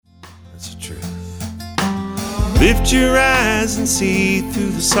Lift your eyes and see through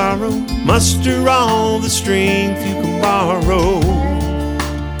the sorrow. Muster all the strength you can borrow.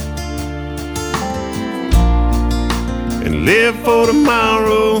 And live for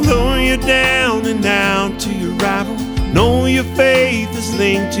tomorrow. Though you're down and out to your rival, know your faith is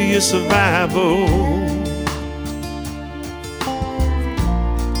linked to your survival.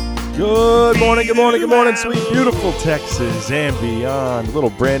 Good morning, sweet, beautiful Texas and beyond.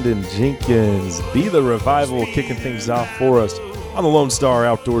 Little Brandon Jenkins, Be the Revival, kicking things off for us on the Lone Star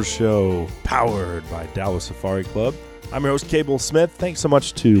Outdoor Show, powered by Dallas Safari Club. I'm your host, Cable Smith. Thanks so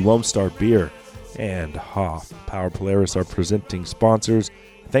much to Lone Star Beer and Hoff Power Polaris, our presenting sponsors.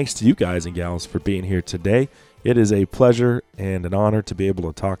 Thanks to you guys and gals for being here today. It is a pleasure and an honor to be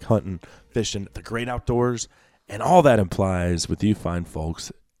able to talk hunting, fishing, the great outdoors, and all that implies with you fine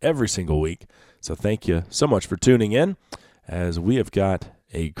folks every single week. So thank you so much for tuning in, as we have got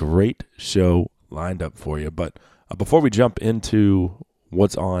a great show lined up for you. But before we jump into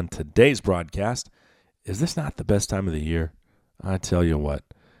what's on today's broadcast, is this not the best time of the year? I tell you what,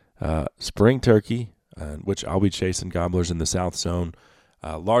 spring turkey, which I'll be chasing gobblers in the South Zone,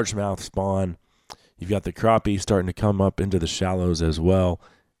 largemouth spawn. You've got the crappie starting to come up into the shallows as well.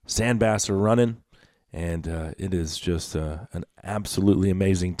 Sand bass are running. And it is just an absolutely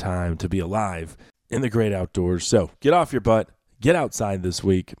amazing time to be alive in the great outdoors. So get off your butt, get outside this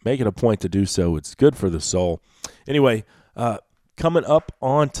week, make it a point to do so. It's good for the soul. Anyway, coming up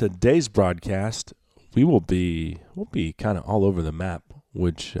on today's broadcast, we'll be kind of all over the map,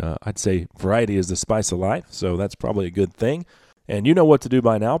 which I'd say variety is the spice of life. So that's probably a good thing. And you know what to do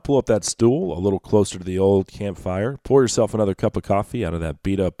by now. Pull up that stool a little closer to the old campfire. Pour yourself another cup of coffee out of that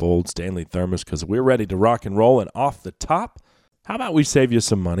beat-up old Stanley thermos, because we're ready to rock and roll. And off the top, how about we save you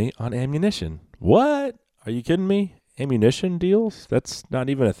some money on ammunition? What? Are you kidding me? Ammunition deals? That's not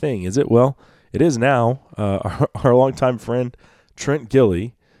even a thing, is it? Well, it is now. Our longtime friend, Trent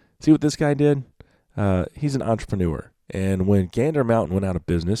Gilly. See what this guy did? He's an entrepreneur. And when Gander Mountain went out of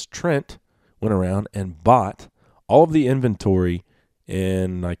business, Trent went around and bought all of the inventory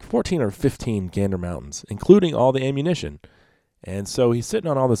in like 14 or 15 Gander Mountains, including all the ammunition. And so he's sitting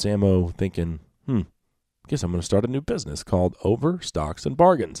on all this ammo thinking, guess I'm going to start a new business called Overstocks and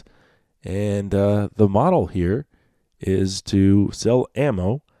Bargains. And the model here is to sell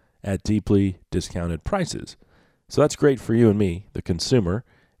ammo at deeply discounted prices. So that's great for you and me, the consumer.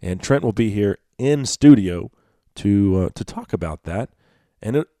 And Trent will be here in studio to talk about that.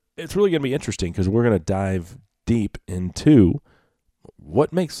 And it's really going to be interesting, because we're going to dive deep into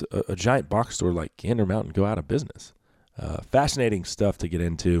what makes a giant box store like Gander Mountain go out of business. Fascinating stuff to get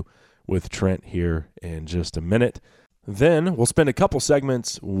into with Trent here in just a minute. Then we'll spend a couple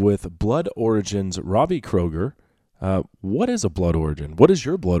segments with Blood Origin's Robbie Kroger. What is a blood origin? What is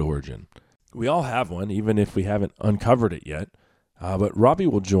your blood origin? We all have one, even if we haven't uncovered it yet. But Robbie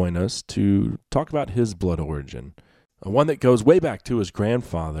will join us to talk about his blood origin. One that goes way back to his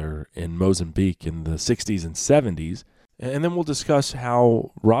grandfather in Mozambique in the 60s and 70s. And then we'll discuss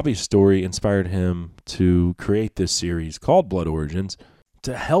how Robbie's story inspired him to create this series called Blood Origins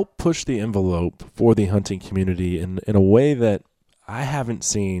to help push the envelope for the hunting community in a way that I haven't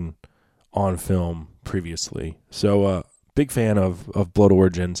seen on film previously. So big fan of Blood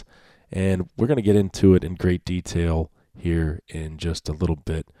Origins, and we're going to get into it in great detail here in just a little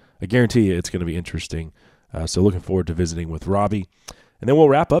bit. I guarantee you it's going to be interesting. So looking forward to visiting with Robbie. And then we'll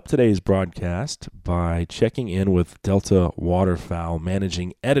wrap up today's broadcast by checking in with Delta Waterfowl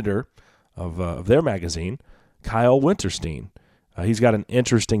managing editor of their magazine, Kyle Winterstein. He's got an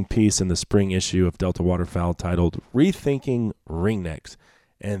interesting piece in the spring issue of Delta Waterfowl titled Rethinking Ringnecks.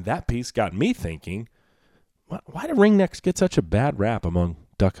 And that piece got me thinking, why do ringnecks get such a bad rap among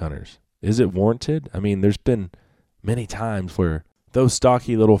duck hunters? Is it warranted? I mean, there's been many times where those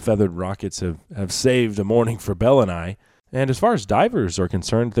stocky little feathered rockets have saved a morning for Belle and I. And as far as divers are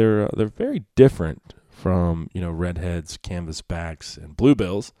concerned, they're very different from, redheads, canvasbacks, and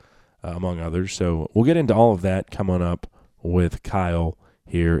bluebills, among others. So we'll get into all of that coming up with Kyle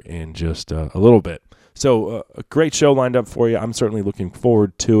here in just a little bit. So a great show lined up for you. I'm certainly looking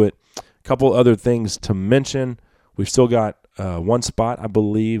forward to it. A couple other things to mention. We've still got one spot, I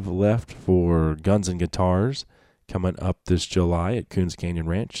believe, left for Guns and Guitars coming up this July at Coons Canyon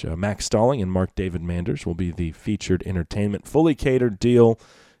Ranch. Max Stalling and Mark David Manders will be the featured entertainment, fully catered deal,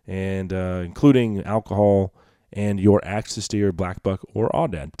 and including alcohol and your axis deer, black buck, or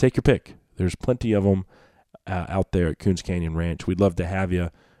aoudad. Take your pick. There's plenty of them out there at Coons Canyon Ranch. We'd love to have you.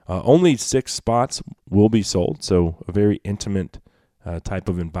 Only 6 spots will be sold, so a very intimate type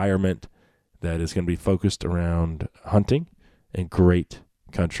of environment that is going to be focused around hunting and great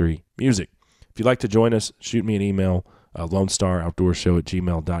country music. If you'd like to join us, shoot me an email,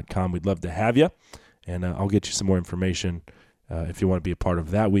 LoneStarOutdoorShow@gmail.com. We'd love to have you, and I'll get you some more information if you want to be a part of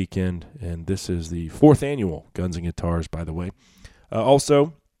that weekend. And this is the 4th annual Guns and Guitars, by the way.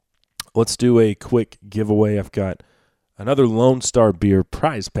 Also, let's do a quick giveaway. I've got another Lone Star Beer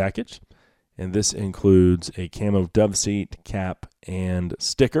prize package, and this includes a camo dove seat, cap, and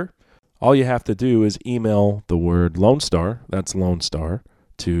sticker. All you have to do is email the word Lone Star, that's Lone Star,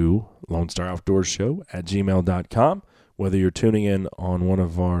 to LoneStarOutdoorsShow@gmail.com. Whether you're tuning in on one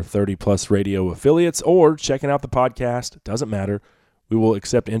of our 30-plus radio affiliates or checking out the podcast, doesn't matter. We will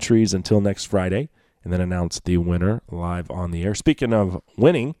accept entries until next Friday and then announce the winner live on the air. Speaking of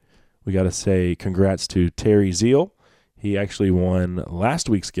winning, we got to say congrats to Terry Zeal. He actually won last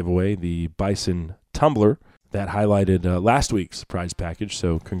week's giveaway, the Bison Tumbler, that highlighted last week's prize package.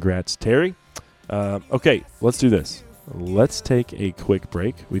 So congrats, Terry. Okay, let's do this. Let's take a quick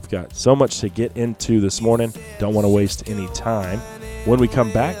break. We've got so much to get into this morning. Don't want to waste any time. When we come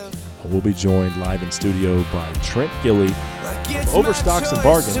back, we'll be joined live in studio by Trent Gilly of Overstocks and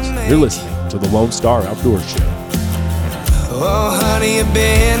Bargains. You're listening to the Lone Star Outdoors Show. Oh, honey, you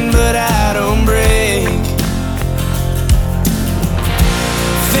bend, but I don't break.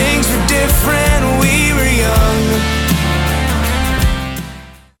 Things were different when we were young.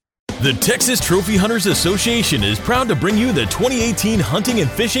 The Texas Trophy Hunters Association is proud to bring you the 2018 Hunting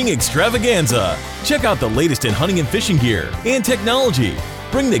and Fishing Extravaganza. Check out the latest in hunting and fishing gear and technology.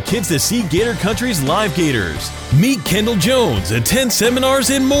 Bring the kids to see Gator Country's live gators. Meet Kendall Jones, attend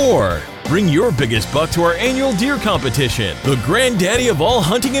seminars, and more. Bring your biggest buck to our annual deer competition. The granddaddy of all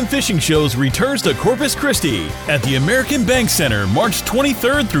hunting and fishing shows returns to Corpus Christi at the American Bank Center, March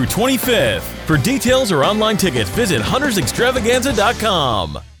 23rd through 25th. For details or online tickets, visit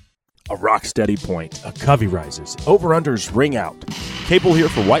huntersextravaganza.com. A rock steady point, a covey rises, over-unders ring out. Cable here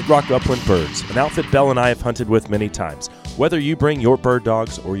for White Rock Upland Birds, an outfit Bell and I have hunted with many times. Whether you bring your bird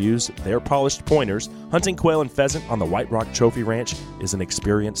dogs or use their polished pointers, hunting quail and pheasant on the White Rock Trophy Ranch is an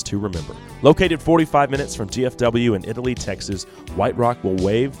experience to remember. Located 45 minutes from DFW in Italy, Texas, White Rock will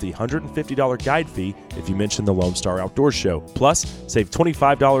waive the $150 guide fee if you mention the Lone Star Outdoors Show. Plus, save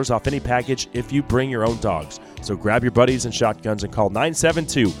 $25 off any package if you bring your own dogs. So grab your buddies and shotguns and call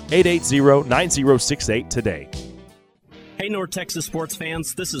 972-880-9068 today. Hey North Texas sports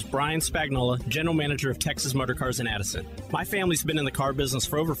fans, this is Brian Spagnola, General Manager of Texas Motor Cars in Addison. My family's been in the car business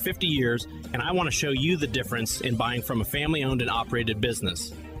for over 50 years, and I want to show you the difference in buying from a family-owned and operated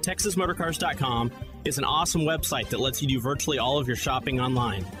business. TexasMotorCars.com is an awesome website that lets you do virtually all of your shopping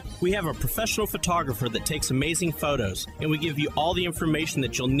online. We have a professional photographer that takes amazing photos, and we give you all the information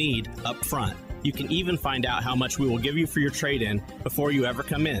that you'll need up front. You can even find out how much we will give you for your trade-in before you ever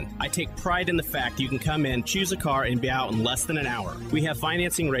come in. I take pride in the fact you can come in, choose a car, and be out in less than an hour. We have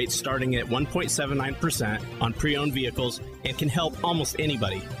financing rates starting at 1.79% on pre-owned vehicles and can help almost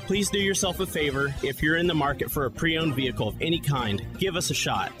anybody. Please do yourself a favor. If you're in the market for a pre-owned vehicle of any kind, give us a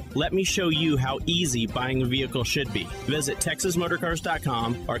shot. Let me show you how easy buying a vehicle should be. Visit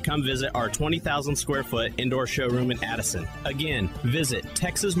TexasMotorCars.com or come visit our 20,000 square foot indoor showroom in Addison. Again, visit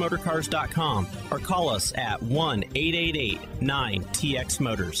TexasMotorCars.com or call us at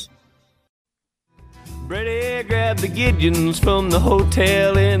 1-888-9TX-MOTORS. Brady grabbed the Gideons from the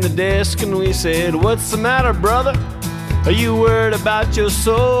hotel in the desk, and we said, "What's the matter, brother? Are you worried about your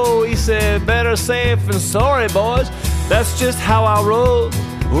soul?" He said, "Better safe than sorry, boys. That's just how I roll."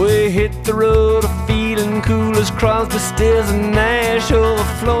 We hit the road, feeling cool as Crosby, Stills, and Nash,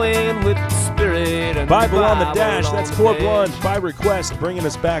 overflowing with the spirit. And Bible on the dash, that's Corp 1 by request, bringing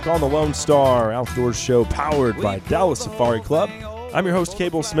us back on the Lone Star Outdoors Show, powered by Dallas Safari Club. I'm your host,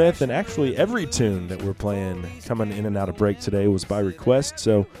 Cable Smith, and actually every tune that we're playing coming in and out of break today was by request,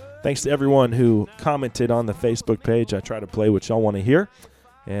 so thanks to everyone who commented on the Facebook page. I try to play what y'all want to hear,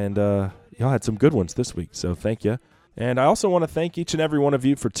 and y'all had some good ones this week, so thank you. And I also want to thank each and every one of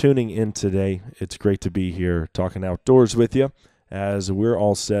you for tuning in today. It's great to be here talking outdoors with you as we're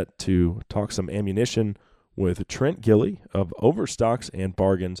all set to talk some ammunition with Trent Gilly of Overstocks and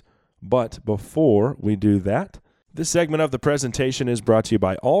Bargains. But before we do that, this segment of the presentation is brought to you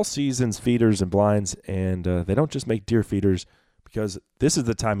by All Seasons Feeders and Blinds, and they don't just make deer feeders, because this is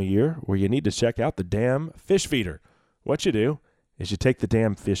the time of year where you need to check out the damn fish feeder. What you do is you take the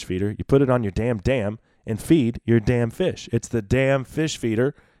damn fish feeder, you put it on your damn dam, and feed your damn fish. It's the damn fish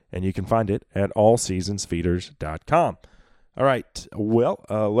feeder, and you can find it at allseasonsfeeders.com. All right, well,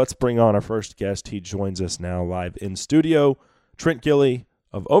 let's bring on our first guest. He joins us now live in studio, Trent Gilly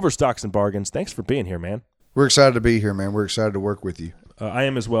of Overstocks and Bargains. Thanks for being here, man. We're excited to be here, man. We're excited to work with you. I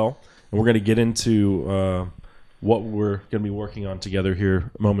am as well, and we're going to get into what we're going to be working on together here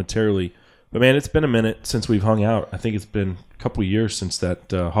momentarily. But man, it's been a minute since we've hung out. I think it's been a couple of years since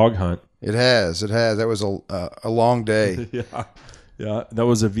that hog hunt. It has. That was a long day. Yeah. That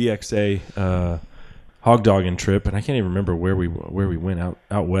was a VXA hog dogging trip, and I can't even remember where we went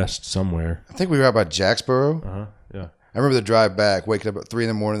out west somewhere. I think we were out by Jacksboro. Yeah. I remember the drive back, waking up at 3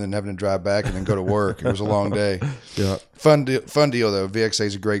 a.m, then having to drive back and then go to work. It was a long day. Yeah. Fun deal though. VXA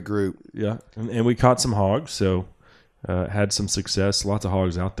is a great group. Yeah, and we caught some hogs, so had some success. Lots of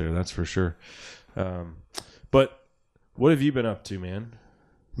hogs out there, that's for sure. But what have you been up to, man?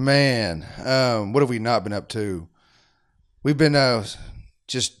 Man, what have we not been up to? We've been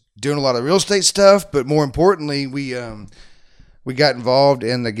just doing a lot of real estate stuff, but more importantly, we got involved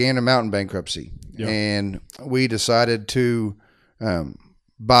in the Gander Mountain bankruptcy, and we decided to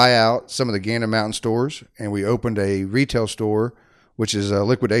buy out some of the Gander Mountain stores, and we opened a retail store, which is a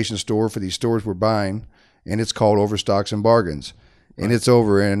liquidation store for these stores we're buying, and it's called Overstocks and Bargains, and it's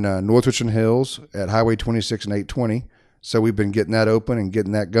over in North Richland Hills at Highway 26 and 820. So we've been getting that open and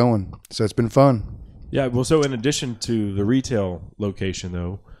getting that going. So it's been fun. Yeah, well, so in addition to the retail location,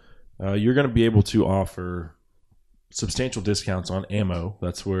 though, you're going to be able to offer substantial discounts on ammo.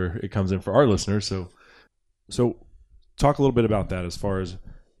 That's where it comes in for our listeners. So talk a little bit about that as far as,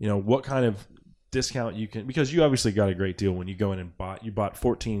 what kind of discount you can, because you obviously got a great deal when you go in and bought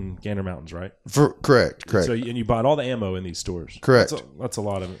 14 Gander Mountains, right? Correct. So, and you bought all the ammo in these stores. Correct. That's a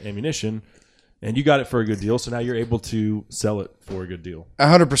lot of ammunition. And you got it for a good deal, so now you're able to sell it for a good deal.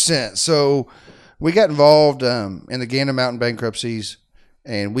 100%. So we got involved in the Gander Mountain bankruptcies,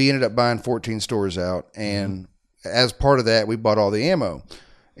 and we ended up buying 14 stores out. And as part of that, we bought all the ammo.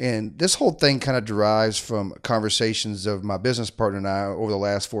 And this whole thing kind of derives from conversations of my business partner and I over the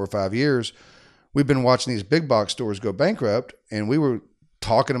last 4 or 5 years. We've been watching these big box stores go bankrupt, and we were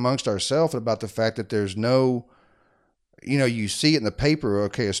talking amongst ourselves about the fact that there's no, you see it in the paper,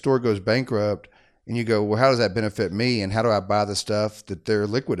 okay, a store goes bankrupt, and you go, well, how does that benefit me, and how do I buy the stuff that they're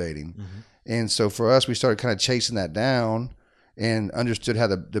liquidating? And so for us, we started kind of chasing that down and understood how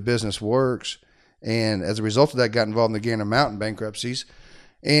the business works. And as a result of that, got involved in the Gander Mountain bankruptcies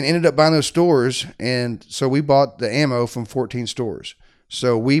and ended up buying those stores. And so we bought the ammo from 14 stores.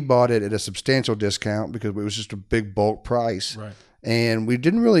 So we bought it at a substantial discount because it was just a big bulk price. Right. And we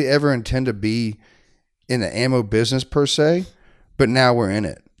didn't really ever intend to be in the ammo business per se, but now we're in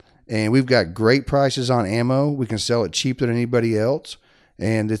it. And we've got great prices on ammo. We can sell it cheaper than anybody else.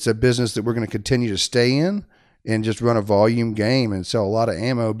 And it's a business that we're going to continue to stay in and just run a volume game and sell a lot of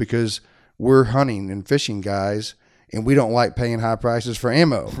ammo because we're hunting and fishing guys, and we don't like paying high prices for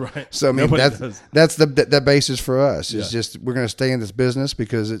ammo. Right. So, I mean, that's the basis for us. It's just we're going to stay in this business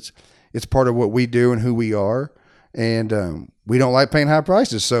because it's part of what we do and who we are. And we don't like paying high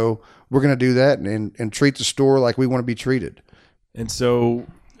prices. So we're going to do that and treat the store like we want to be treated. And so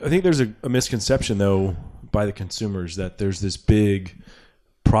I think there's a misconception, though, by the consumers that there's this big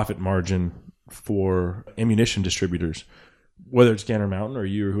profit margin for ammunition distributors, whether it's Gander Mountain or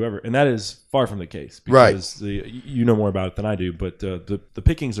you or whoever. And that is far from the case because you know more about it than I do, but the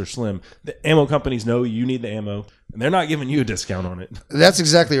pickings are slim. The ammo companies know you need the ammo, and they're not giving you a discount on it. That's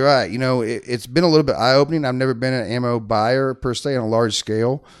exactly right. It's been a little bit eye-opening. I've never been an ammo buyer per se on a large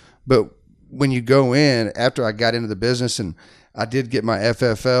scale, but when you go in, after I got into the business and I did get my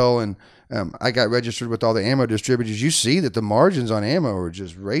FFL and I got registered with all the ammo distributors, you see that the margins on ammo are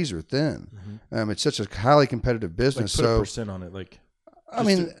just razor thin. It's such a highly competitive business. Like put a percent on it. I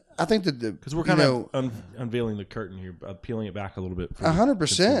think that because we're kind of unveiling the curtain here, peeling it back a little bit.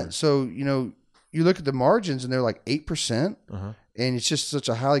 100%. So, you look at the margins and they're like 8%. And it's just such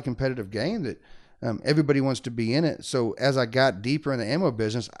a highly competitive game that everybody wants to be in it. So as I got deeper in the ammo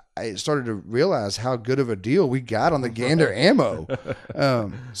business, I started to realize how good of a deal we got on the Gander ammo.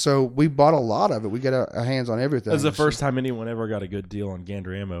 So we bought a lot of it. We got our hands on everything. That's the first time anyone ever got a good deal on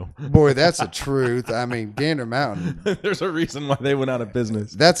Gander ammo. Boy, that's the truth. I mean, Gander Mountain. There's a reason why they went out of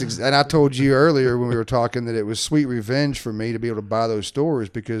business. And I told you earlier when we were talking that it was sweet revenge for me to be able to buy those stores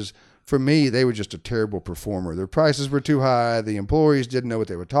because for me, they were just a terrible performer. Their prices were too high. The employees didn't know what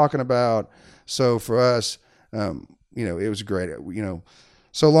they were talking about. So for us, it was great.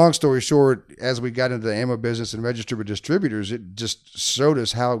 So long story short, as we got into the ammo business and registered with distributors, it just showed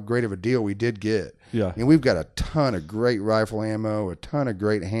us how great of a deal we did get. Yeah. And we've got a ton of great rifle ammo, a ton of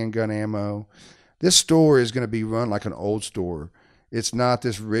great handgun ammo. This store is going to be run like an old store. It's not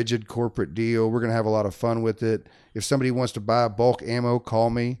this rigid corporate deal. We're going to have a lot of fun with it. If somebody wants to buy bulk ammo, call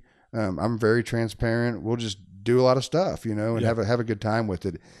me. I'm very transparent. We'll just do a lot of stuff, and have a good time with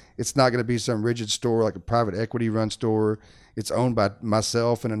it. It's not going to be some rigid store like a private equity run store. It's owned by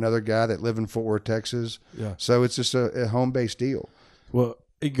myself and another guy that live in Fort Worth, Texas. Yeah. So it's just a home-based deal. Well,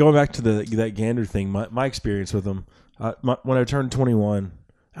 going back to that Gander thing, my experience with them, when I turned 21,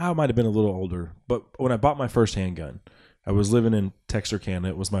 I might have been a little older, but when I bought my first handgun, I was living in Texarkana.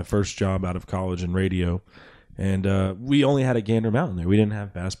 It was my first job out of college in radio, and we only had a Gander Mountain there. We didn't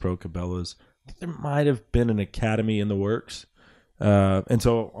have Bass Pro Cabela's. There might have been an Academy in the works, and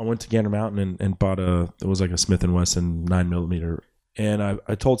so I went to Gander Mountain and bought it was like a Smith & Wesson 9mm. And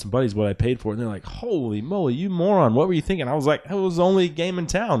I told some buddies what I paid for it, and they're like, holy moly, you moron, what were you thinking? I was like, it was the only game in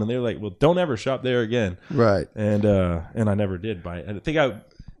town. And they're like, well, don't ever shop there again. Right. And I never did buy it. I think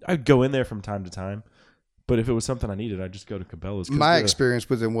I'd go in there from time to time, but if it was something I needed, I'd just go to Cabela's. My experience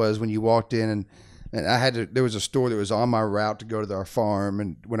with them was when you walked in and there was a store that was on my route to go to our farm,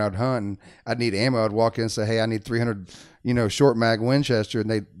 and when I'd hunt and I'd need ammo, I'd walk in and say, hey, I need 300, short mag Winchester,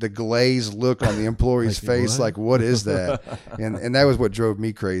 and the glazed look on the employee's face, like, what is that? and that was what drove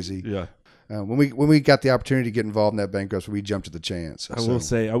me crazy. Yeah. When we got the opportunity to get involved in that bankruptcy, we jumped at the chance. I will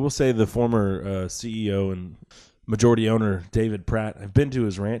say the former CEO and majority owner David Pratt. I've been to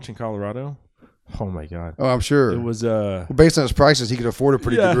his ranch in Colorado. Oh my God! Oh, I'm sure it was. Based on his prices, he could afford a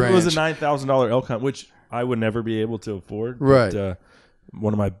pretty good ranch. It was a $9,000 elk hunt, which I would never be able to afford. Right. But,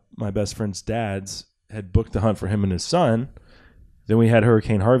 one of my best friend's dads had booked the hunt for him and his son. Then we had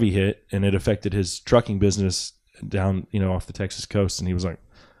Hurricane Harvey hit, and it affected his trucking business down, off the Texas coast. And he was like,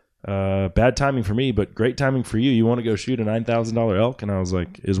 bad timing for me, but great timing for you. You want to go shoot a $9,000 elk? And I was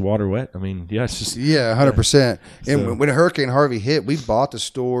like, is water wet? I mean, yeah, it's just 100%. And when Hurricane Harvey hit, we bought the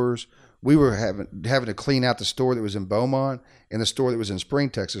stores. We were having to clean out the store that was in Beaumont and the store that was in Spring,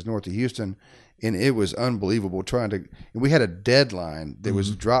 Texas, north of Houston, and it was unbelievable and we had a deadline that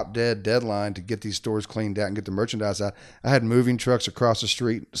was drop dead deadline to get these stores cleaned out and get the merchandise out. I had moving trucks across the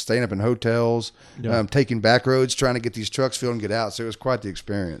street, staying up in hotels, taking back roads, trying to get these trucks filled and get out. So it was quite the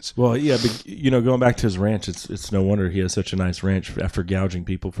experience. Well, yeah, but, going back to his ranch, it's no wonder he has such a nice ranch after gouging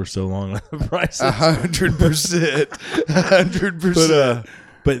people for so long on the prices. 100%. 100%.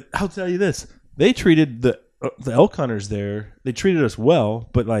 But I'll tell you this: they treated the elk hunters there. They treated us well,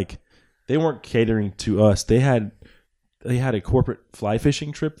 but like they weren't catering to us. They had a corporate fly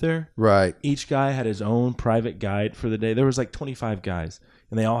fishing trip there. Right. Each guy had his own private guide for the day. There was like 25 guys,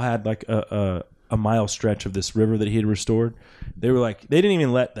 and they all had like a mile stretch of this river that he had restored. They were like, they didn't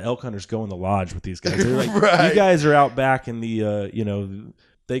even let the elk hunters go in the lodge with these guys. They were like, right. You guys are out back in the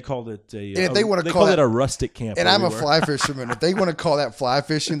They called it a rustic camp. And I'm a fly fisherman. If they want to call that fly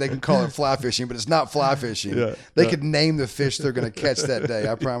fishing, they can call it fly fishing, but it's not fly fishing. They could name the fish they're going to catch that day.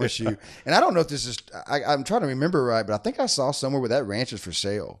 I promise you. And I don't know if this is, I'm trying to remember right, but I think I saw somewhere where that ranch is for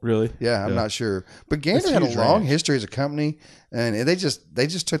sale. Really? Yeah, I'm not sure. But Gander had a long history as a company, and they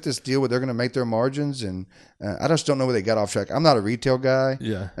just took this deal where they're going to make their margins, and I just don't know where they got off track. I'm not a retail guy.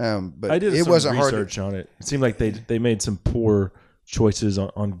 Yeah. But I did it wasn't hard research on it. It seemed like they made some poor choices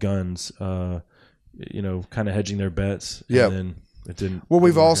on guns, kind of hedging their bets. Yeah. And then it didn't. Well,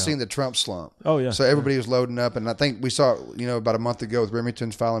 we've all seen the Trump slump. Oh, yeah. So everybody was loading up. And I think we saw, about a month ago with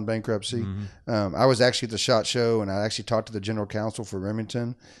Remington filing bankruptcy. I was actually at the SHOT Show, and I actually talked to the general counsel for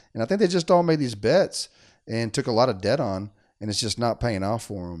Remington. And I think they just all made these bets and took a lot of debt on, and it's just not paying off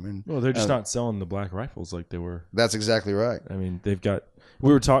for them. And well, they're just not selling the black rifles like they were. That's exactly right. I mean, we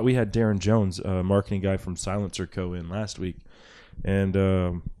had Darren Jones, a marketing guy from Silencer Co. in last week. And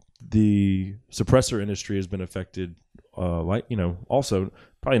the suppressor industry has been affected, also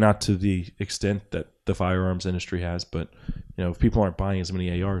probably not to the extent that the firearms industry has, but if people aren't buying as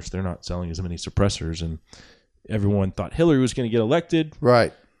many ARs, they're not selling as many suppressors. And everyone thought Hillary was going to get elected,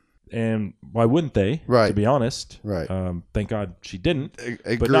 right? And why wouldn't they? Right. To be honest, right. Thank God she didn't.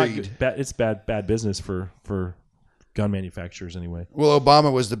 Agreed. But it's bad business for gun manufacturers anyway. Well, Obama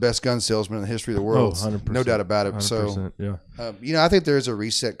was the best gun salesman in the history of the world. 100%. No doubt about it. So, yeah. I think there's a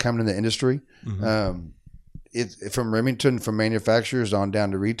reset coming in the industry. From Remington, from manufacturers on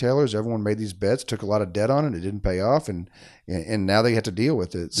down to retailers, everyone made these bets, took a lot of debt on it. It didn't pay off, and now they have to deal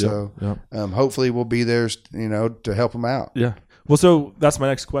with it. So, hopefully we'll be there, to help them out. Yeah. Well, so that's my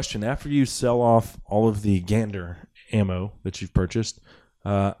next question. After you sell off all of the Gander ammo that you've purchased,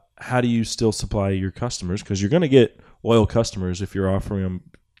 how do you still supply your customers? Because you're going to get loyal customers if you're offering them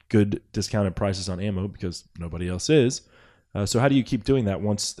good discounted prices on ammo, because nobody else is. So how do you keep doing that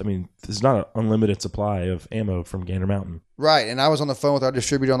there's not an unlimited supply of ammo from Gander Mountain. Right. And I was on the phone with our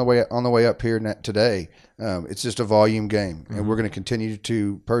distributor on the way up here today. It's just a volume game, and we're going to continue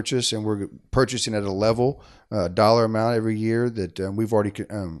to purchase, and we're purchasing at a level, dollar amount every year that we've already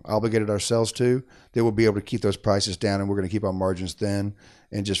obligated ourselves to. That we'll be able to keep those prices down, and we're going to keep our margins thin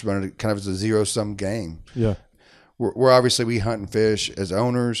and just run it kind of as a zero-sum game. Yeah. We're obviously, we hunt and fish as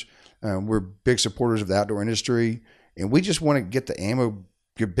owners. We're big supporters of the outdoor industry. And we just want to get the ammo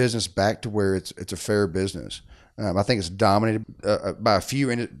your business back to where it's a fair business. I think it's dominated by a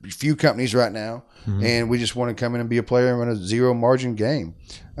few companies right now, and we just want to come in and be a player and run a zero margin game.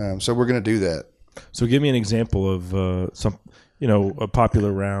 So we're going to do that. So give me an example of a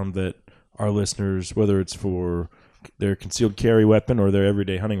popular round that our listeners, whether it's for their concealed carry weapon or their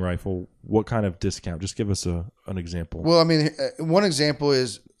everyday hunting rifle, what kind of discount? Just give us an example. Well, I mean, one example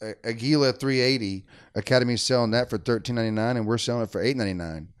is a Gila 380. Academy's selling that for $13.99, and we're selling it for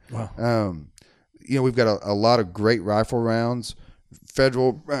 $8.99. Wow. We've got a lot of great rifle rounds.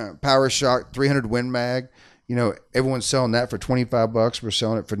 Federal Power Shock 300 Win Mag. Everyone's selling that for $25. We're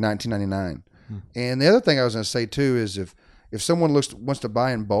selling it for $19.99. And the other thing I was going to say too is if someone wants to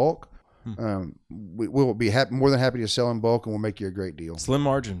buy in bulk, we'll be more than happy to sell in bulk, and we'll make you a great deal. Slim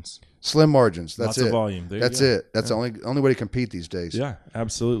margins. That's Lots it. of volume. That's it. That's the only way to compete these days. Yeah,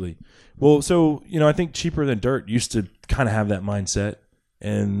 absolutely. Well, so I think cheaper than dirt used to kind of have that mindset,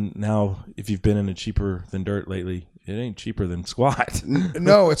 and now if you've been in a cheaper than dirt lately, it ain't cheaper than squat.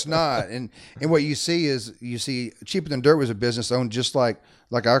 No, it's not. And what you see cheaper than dirt was a business owned just like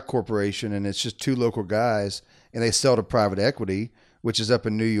our corporation, and it's just two local guys, and they sell to private equity, which is up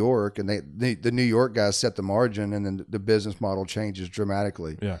in New York, and the New York guys set the margin, and then the business model changes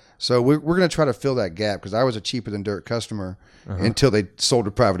dramatically. Yeah. So we're going to try to fill that gap, because I was a cheaper than dirt customer until they sold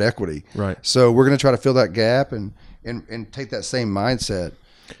to private equity. Right. So we're going to try to fill that gap and take that same mindset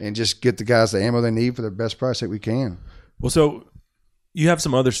and just get the guys the ammo they need for the best price that we can. Well, so you have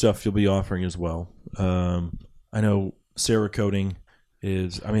some other stuff you'll be offering as well. I know Cerakoting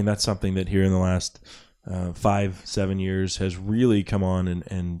that's something that here in the last 5-7 years has really come on,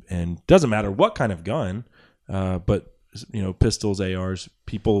 and doesn't matter what kind of gun, but pistols, ARs,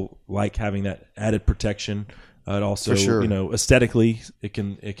 people like having that added protection. It also, For sure. Aesthetically, it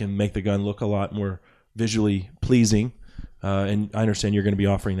can make the gun look a lot more visually pleasing. And I understand you're going to be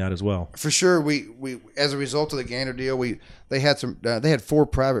offering that as well. For sure. We as a result of the Gander deal, they had 4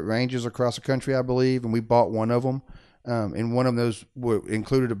 private ranges across the country, I believe, and we bought one of them. And one of those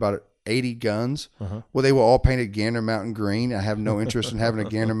included about 80 guns. Well, they were all painted Gander Mountain Green. I have no interest in having a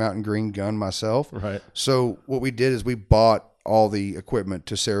Gander Mountain Green gun myself. Right. So what we did is we bought all the equipment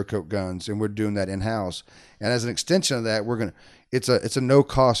to Cerakote guns, and we're doing that in house. And as an extension of that, it's a no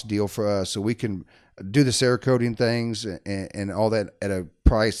cost deal for us, so we can do the Cerakoting things and all that at a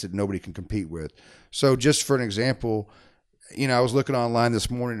price that nobody can compete with. So just for an example, I was looking online this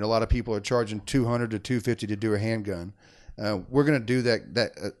morning, and a lot of people are charging $200 to $250 to do a handgun. We're going to do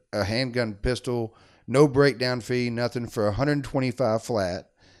that a handgun pistol, no breakdown fee, nothing, for $125 flat,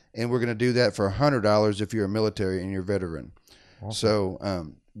 and we're going to do that for $100 if you're a military and you're a veteran. Awesome.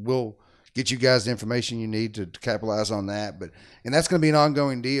 So we'll get you guys the information you need to capitalize on that. And that's going to be an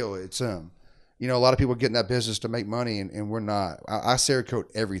ongoing deal. It's a lot of people get in that business to make money, and we're not. I Cerakote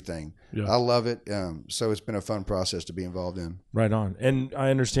everything. Yeah. I love it. So it's been a fun process to be involved in. Right on. And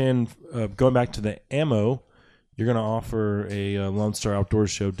I understand, going back to the ammo, you're going to offer a Lone Star Outdoors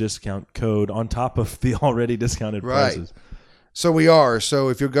Show discount code on top of the already discounted prices. So we are. So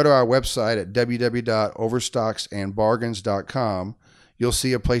if you'll go to our website at www.overstocksandbargains.com, you'll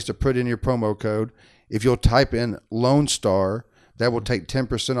see a place to put in your promo code. If you'll type in Lone Star, that will take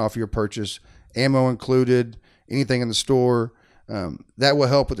 10% off your purchase, ammo included, anything in the store. That will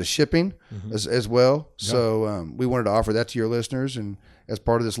help with the shipping as well. Yeah. So we wanted to offer that to your listeners, and as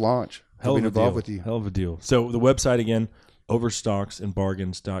part of this launch. Hell of a deal. So the website again,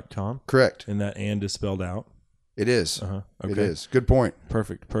 overstocksandbargains.com. Correct. And that "and" is spelled out. It is. Okay. It is. Good point.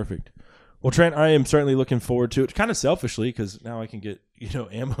 Perfect. Well, Trent, I am certainly looking forward to it. Kind of selfishly, because now I can get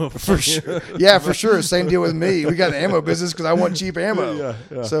ammo for sure. Yeah, for sure. Same deal with me. We got an ammo business because I want cheap ammo.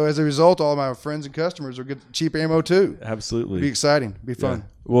 Yeah. So as a result, all of my friends and customers will get cheap ammo too. Absolutely. It'll be exciting. It'll be fun. Yeah.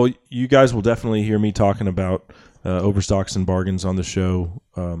 Well, you guys will definitely hear me talking about Overstocks and Bargains on the show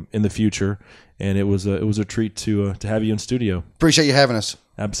in the future, and it was a treat to have you in studio. Appreciate you having us.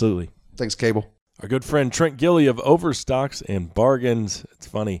 Absolutely. Thanks, Cable. Our good friend Trent Gilly of Overstocks and Bargains. It's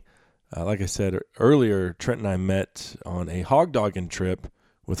funny. Like I said earlier, Trent and I met on a hog dogging trip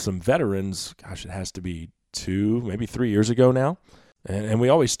with some veterans. Gosh, it has to be 2, maybe 3 years ago now. And we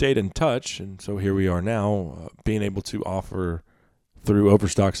always stayed in touch. And so here we are now, being able to offer through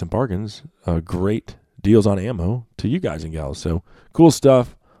Overstocks and Bargains great deals on ammo to you guys and gals. So cool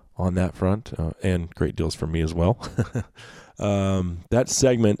stuff on that front, and great deals for me as well. That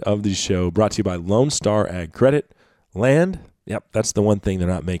segment of the show brought to you by Lone Star Ag Credit. Land. Yep, that's the one thing they're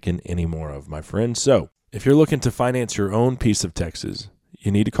not making any more of, my friends. So if you're looking to finance your own piece of Texas,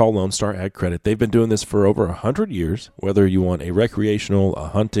 you need to call Lone Star Ag Credit. They've been doing this for over 100 years, whether you want a recreational, a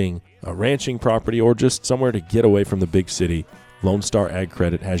hunting, a ranching property, or just somewhere to get away from the big city. Lone Star Ag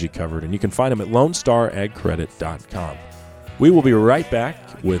Credit has you covered, and you can find them at lonestaragcredit.com. We will be right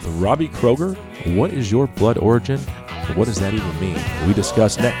back with Robbie Kroger. What is your blood origin? And what does that even mean? We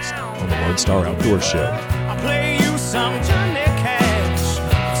discuss next on the Lone Star Outdoor Show. I'll play you some Johnny Cash.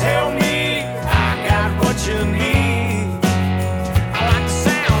 Tell me I got what you need. I like the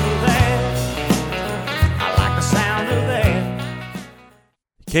sound of that. I like the sound of that.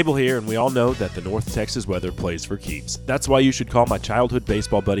 Cable here, and we all know that the North Texas weather plays for keeps. That's why you should call my childhood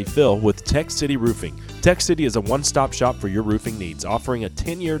baseball buddy Phil with Tech City Roofing. Tech City is a one-stop shop for your roofing needs, offering a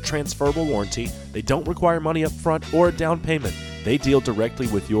 10-year transferable warranty. They don't require money up front or a down payment. They deal directly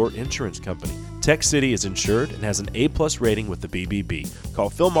with your insurance company. Tech City is insured and has an A-plus rating with the BBB. Call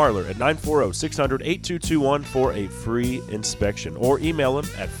Phil Marler at 940-600-8221 for a free inspection, or email him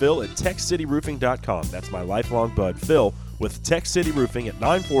at phil@techcityroofing.com. That's my lifelong bud, Phil, with Tech City Roofing at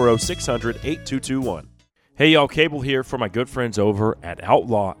 940-600-8221. Hey y'all, Cable here for my good friends over at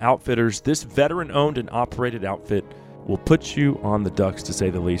Outlaw Outfitters. This veteran-owned and operated outfit will put you on the ducks, to say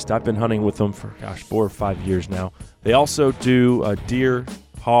the least. I've been hunting with them for, 4 or 5 years now. They also do deer,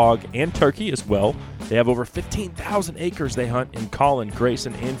 hog, and turkey as well. They have over 15,000 acres they hunt in Collin,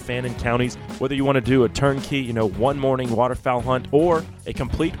 Grayson, and Fannin counties. Whether you want to do a turnkey, one morning waterfowl hunt, or a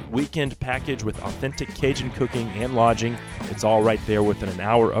complete weekend package with authentic Cajun cooking and lodging, it's all right there within an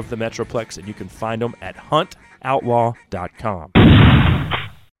hour of the Metroplex, and you can find them at huntoutlaw.com.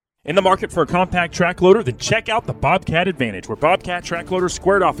 In the market for a compact track loader? Then check out the Bobcat Advantage, where Bobcat track loaders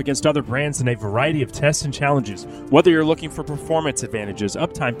squared off against other brands in a variety of tests and challenges. Whether you're looking for performance advantages,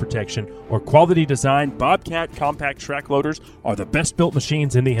 uptime protection, or quality design, Bobcat compact track loaders are the best built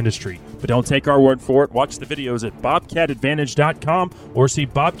machines in the industry. But don't take our word for it. Watch the videos at bobcatadvantage.com or see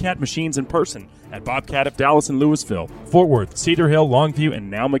Bobcat machines in person at Bobcat of Dallas and Louisville, Fort Worth, Cedar Hill, Longview, and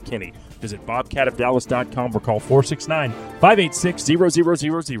now McKinney. Visit bobcatofdallas.com or call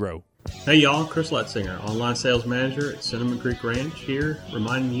 469-586-0000. Hey y'all, Chris Letzinger, online sales manager at Cinnamon Creek Ranch here,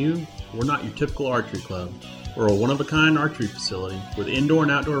 reminding you we're not your typical archery club. We're a one-of-a-kind archery facility with indoor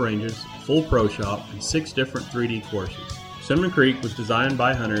and outdoor ranges, full pro shop, and 6 different 3D courses. Cinnamon Creek was designed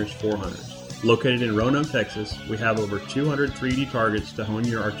by hunters for hunters. Located in Roanoke, Texas, we have over 200 3D targets to hone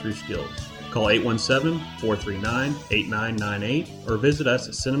your archery skills. Call 817-439-8998 or visit us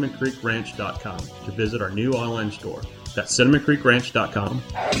at cinnamoncreekranch.com to visit our new online store. That's cinnamoncreekranch.com.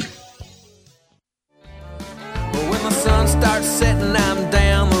 When the sun starts setting, I'm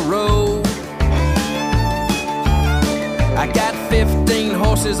down the road. I got 15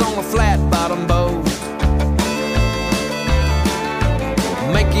 horses on a flat bottom boat,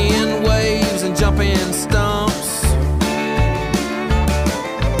 making waves and jumping stumps.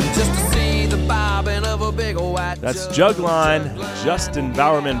 That's Jugline, Justin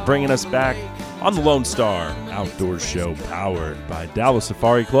Bowerman bringing us back on the Lone Star Outdoor Show, powered by Dallas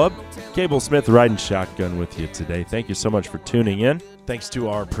Safari Club. Cable Smith riding shotgun with you today. Thank you so much for tuning in. Thanks to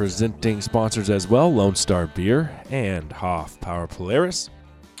our presenting sponsors as well, Lone Star Beer and Hoff Power Polaris.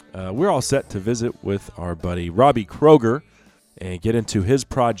 We're all set to visit with our buddy Robbie Kroger and get into his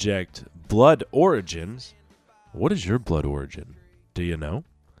project, Blood Origins. What is your blood origin? Do you know?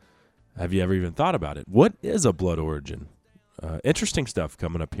 Have you ever even thought about it? What is a blood origin? Interesting stuff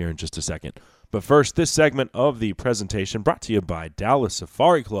coming up here in just a second. But first, this segment of the presentation brought to you by Dallas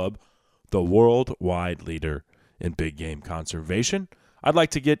Safari Club, the worldwide leader in big game conservation. I'd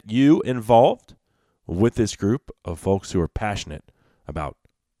like to get you involved with this group of folks who are passionate about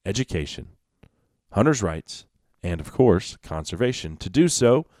education, hunters' rights, and, of course, conservation. To do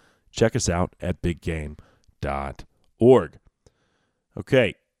so, check us out at biggame.org.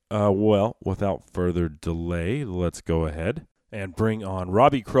 Okay. Well, without further delay, let's go ahead and bring on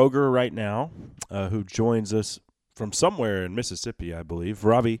Robbie Kroger right now, who joins us from somewhere in Mississippi, I believe.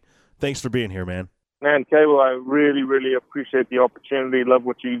 Robbie, thanks for being here, man. Man, Cable, I really, really appreciate the opportunity. Love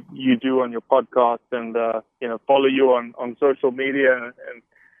what you do on your podcast, and follow you on social media, and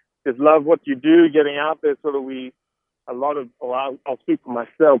just love what you do, getting out there. I'll speak for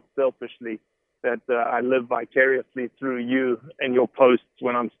myself selfishly, that I live vicariously through you and your posts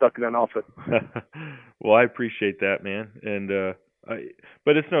when I'm stuck in an office. Well, I appreciate that, man. And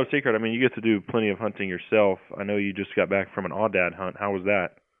but it's no secret. I mean, you get to do plenty of hunting yourself. I know you just got back from an Aoudad hunt. How was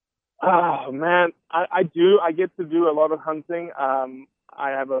that? Oh, man, I do. I get to do a lot of hunting. I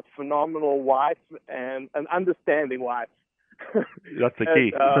have a phenomenal wife and an understanding wife. That's the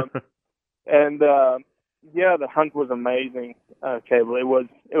key. Yeah, the hunt was amazing, Cable. It was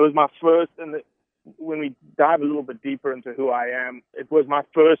my first, and when we dive a little bit deeper into who I am, it was my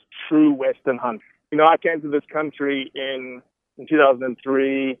first true Western hunt. I came to this country in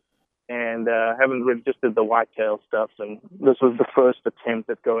 2003, and haven't really just did the whitetail stuff. And this was the first attempt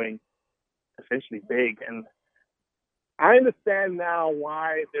at going essentially big. And I understand now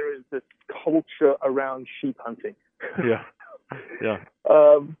why there is this culture around sheep hunting. Yeah. Yeah.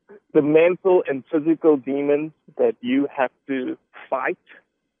 The mental and physical demons that you have to fight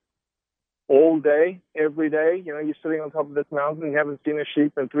all day, every day. You know, you're sitting on top of this mountain, you haven't seen a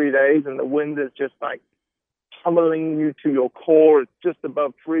sheep in 3 days, and the wind is just like pummeling you to your core. It's just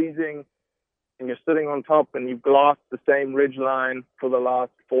above freezing, and you're sitting on top, and you've glassed the same ridge line for the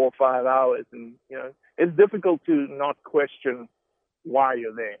last 4 or 5 hours. And, you know, it's difficult to not question why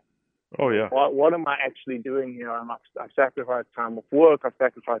you're there. Oh, yeah. What am I actually doing here? I sacrificed time off work. I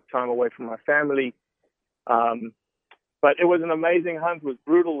sacrificed time away from my family. But it was an amazing hunt. It was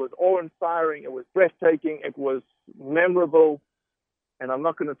brutal. It was awe-inspiring. It was breathtaking. It was memorable. And I'm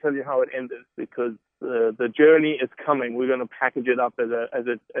not going to tell you how it ended because the journey is coming. We're going to package it up as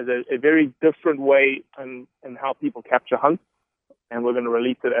a very different way in how people capture hunts. And we're going to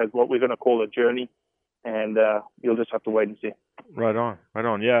release it as what we're going to call a journey. And you'll just have to wait and see. Right on.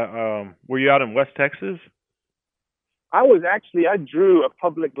 Yeah. Were you out in West Texas? I drew a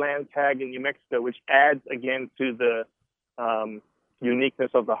public land tag in New Mexico, which adds again to the uniqueness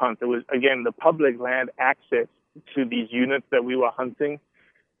of the hunt. It was, again, the public land access to these units that we were hunting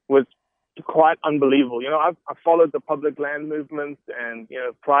was quite unbelievable. You know, I've followed the public land movement and, you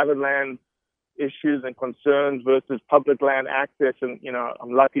know, private land issues and concerns versus public land access. And, you know,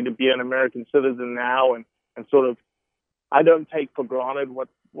 I'm lucky to be an American citizen now and sort of, I don't take for granted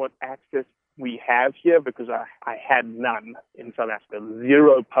what access we have here because I had none in South Africa,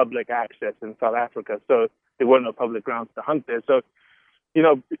 zero public access in South Africa. So there were no public grounds to hunt there. So, you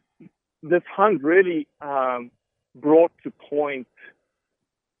know, this hunt really brought to point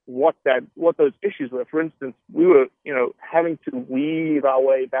what those issues were. For instance, we were, you know, having to weave our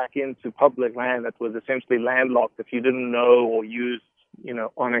way back into public land that was essentially landlocked if you didn't know or use, you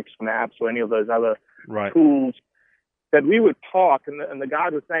know, Onyx maps or any of those other tools that we would park. And the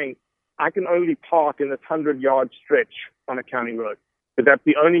guide was saying, I can only park in this 100-yard stretch on a county road. But that's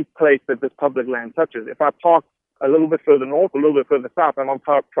the only place that this public land touches. If I park a little bit further north, a little bit further south, I'm on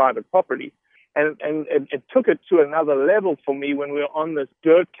private property. And it took it to another level for me when we were on this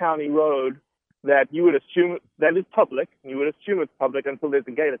dirt county road that you would assume that is public. You would assume it's public until there's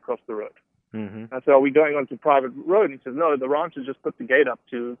a gate across the road. Mm-hmm. And so are we going onto private road? And he says, no, the ranchers just put the gate up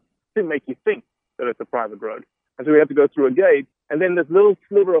to make you think that it's a private road. And so we have to go through a gate. And then this little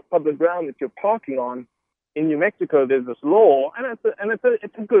sliver of public ground that you're parking on, in New Mexico, there's this law, and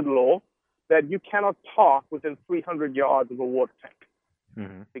it's a good law, that you cannot park within 300 yards of a water tank.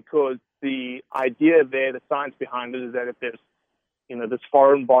 Mm-hmm. Because the idea there, the science behind it is that if there's, you know, this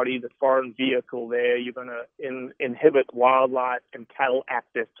foreign body, this foreign vehicle there, you're going to inhibit wildlife and cattle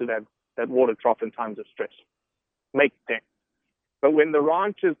access to that water trough in times of stress. Makes sense. But when the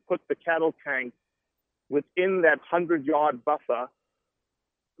ranchers put the cattle tank within that 100-yard buffer,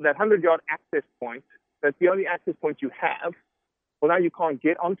 that 100-yard access point, that's the only access point you have. Well, now you can't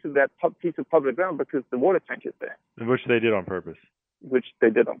get onto that piece of public ground because the water tank is there. Which they did on purpose.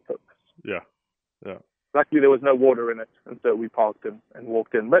 Yeah. Luckily, there was no water in it, and so we parked and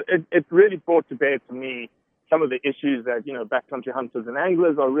walked in. But it really brought to bear to me some of the issues that, you know, backcountry hunters and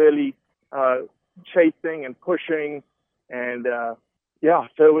anglers are really chasing and pushing. And,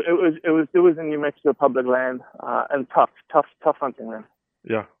 so it was in New Mexico public land and tough hunting land.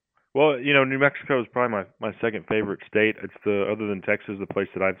 Yeah. Well, you know, New Mexico is probably my second favorite state. It's other than Texas, the place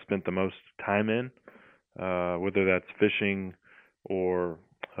that I've spent the most time in, whether that's fishing or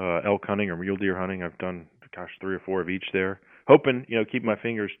elk hunting or mule deer hunting. I've done, 3 or 4 of each there. Hoping, you know, keep my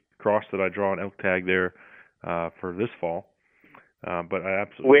fingers crossed that I draw an elk tag there for this fall. But I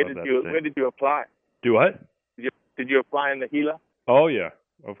absolutely love that state. Where did you apply? Do what? Did you apply in the Gila? Oh, yeah.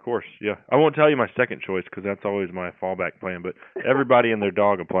 Of course, yeah. I won't tell you my second choice because that's always my fallback plan. But everybody and their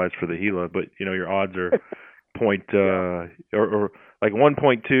dog applies for the Gila. But you know, your odds are or like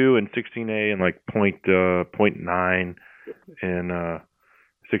 1.2 in 16A and like 0.9 in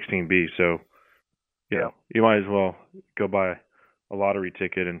 16B. So you know, you might as well go buy a lottery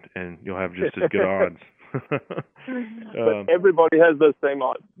ticket and you'll have just as good odds. But everybody has those same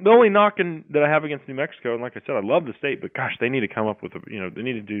odds. The only knocking that I have against New Mexico, and like I said, I love the state, but gosh, they need to come up with they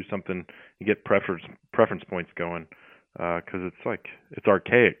need to do something to get preference points going, because it's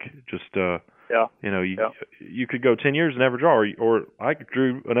archaic. Just you could go 10 years and never draw, or I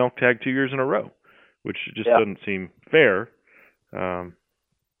drew an elk tag 2 years in a row, which just doesn't seem fair.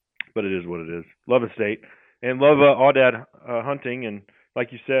 But it is what it is. Love the state and love aoudad hunting and.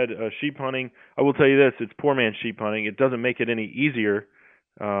 Like you said, sheep hunting, I will tell you this, it's poor man's sheep hunting. It doesn't make it any easier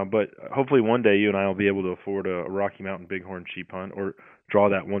But hopefully one day you and I will be able to afford a Rocky Mountain bighorn sheep hunt or draw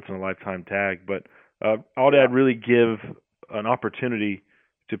that once-in-a-lifetime tag. But Aoudad really give an opportunity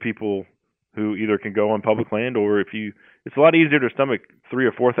to people who either can go on public land or it's a lot easier to stomach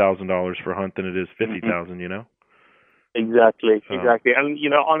 $3,000 or $4,000 for a hunt than it is $50,000. You know. Exactly.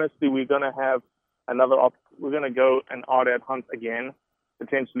 And honestly, we're gonna have we're gonna go an Aoudad hunt again,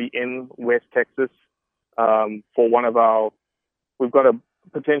 potentially in West Texas, for one of our. We've got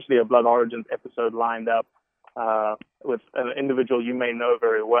potentially a Blood Origins episode lined up with an individual you may know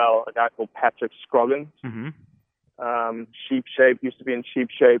very well, a guy called Patrick Scroggins. Mm-hmm. Sheep Shape, used to be in Sheep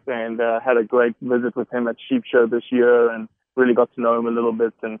Shape, and had a great visit with him at Sheep Show this year, and really got to know him a little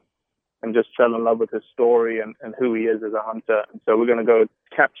bit, and just fell in love with his story and who he is as a hunter. And so we're going to go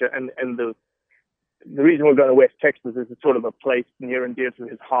capture, and the reason we're going to West Texas is it's sort of a place near and dear to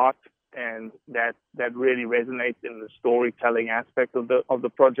his heart, and that really resonates in the storytelling aspect of the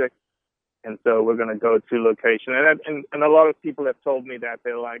project. And so we're going to go to location, and a lot of people have told me that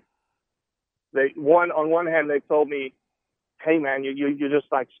they're like, on one hand they told me, hey man, you're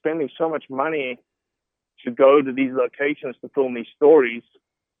just like spending so much money to go to these locations to film these stories,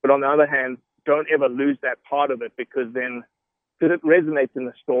 but on the other hand, don't ever lose that part of it because it resonates in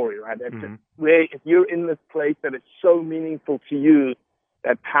the story, right? Mm-hmm. Where if you're in this place that is so meaningful to you,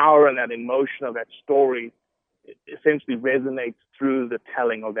 that power and that emotion of that story essentially resonates through the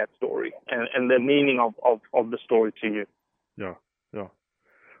telling of that story and the meaning of the story to you. Yeah.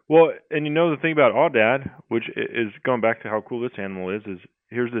 Well, and the thing about Aoudad, which is going back to how cool this animal is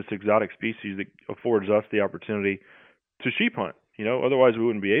here's this exotic species that affords us the opportunity to sheep hunt. Otherwise we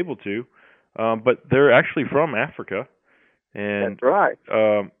wouldn't be able to. But they're actually from Africa. And that's right.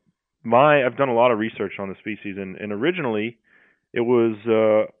 I've done a lot of research on the species, and originally it was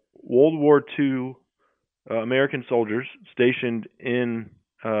World War II American soldiers stationed in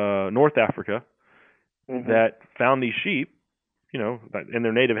North Africa that found these sheep, in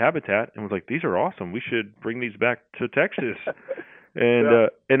their native habitat, and was like, these are awesome. We should bring these back to Texas. And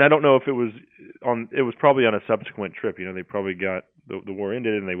I don't know if it was probably on a subsequent trip. They probably got the war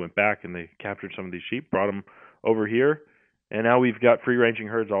ended and they went back and they captured some of these sheep, brought them over here, and now we've got free ranging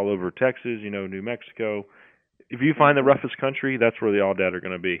herds all over Texas, New Mexico. If you find the roughest country, that's where the Aoudad are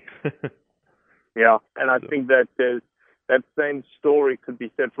going to be. Yeah, and I think that that same story could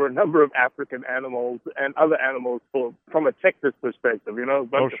be said for a number of African animals and other animals from a Texas perspective, a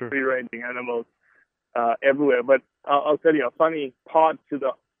bunch of free-ranging animals everywhere. But I'll tell you a funny part to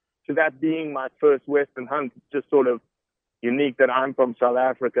that being my first Western hunt. It's just sort of unique that I'm from South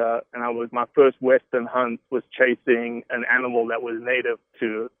Africa, and my first Western hunt was chasing an animal that was native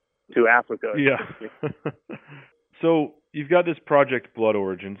to Africa. Yeah. So you've got this project Blood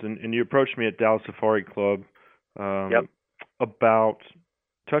Origins, and you approached me at Dallas Safari Club about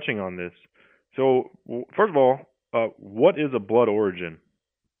touching on this. So first of all, what is a blood origin?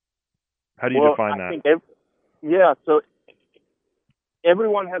 How do you define that? So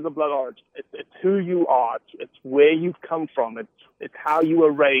everyone has a blood origin. It's who you are. It's where you've come from. It's how you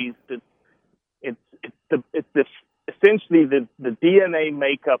were raised. It's essentially the DNA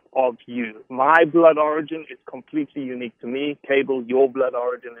makeup of you. My blood origin is completely unique to me. Cable, your blood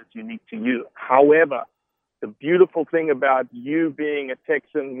origin is unique to you. However, the beautiful thing about you being a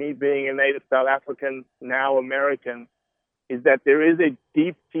Texan, me being a native South African, now American, is that there is a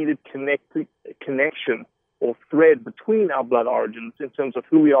deep-seated connection or thread between our blood origins in terms of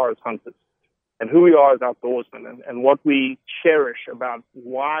who we are as hunters and who we are as outdoorsmen and what we cherish about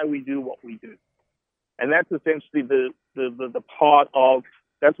why we do what we do. And that's essentially the part of,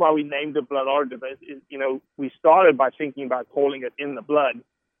 that's why we named it Blood Origins. We started by thinking about calling it In the Blood,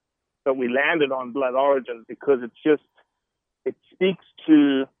 but we landed on Blood Origins because it speaks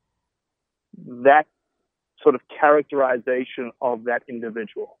to that sort of characterization of that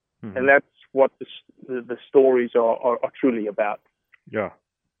individual. Mm-hmm. And that's what the stories are truly about. Yeah.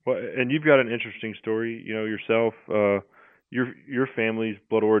 Well, and you've got an interesting story, yourself, your family's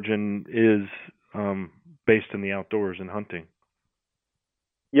blood origin is based in the outdoors and hunting.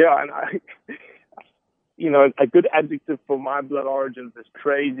 Yeah, and a good adjective for my blood origins is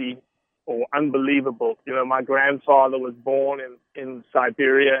crazy or unbelievable. My grandfather was born in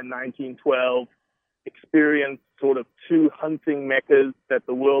Siberia in 1912, experienced sort of two hunting meccas that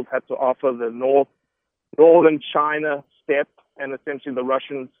the world had to offer, the northern China steppe and essentially the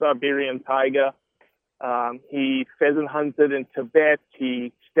Russian Siberian taiga. He pheasant hunted in Tibet.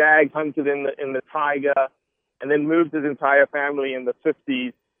 He stag hunted in the taiga, and then moved his entire family in the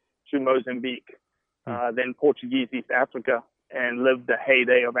 50s to Mozambique, then Portuguese East Africa, and lived the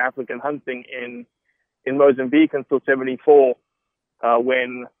heyday of African hunting in Mozambique until 74.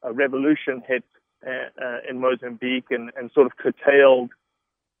 when a revolution hit in Mozambique and sort of curtailed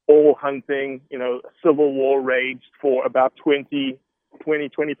all hunting. You know, civil war raged for about 25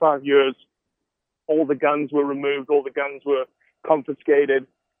 years. All the guns were removed. All the guns were confiscated.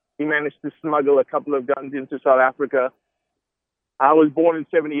 He managed to smuggle a couple of guns into South Africa. I was born in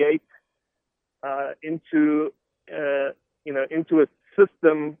 '78 into a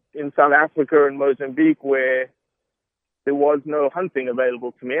system in South Africa and Mozambique where there was no hunting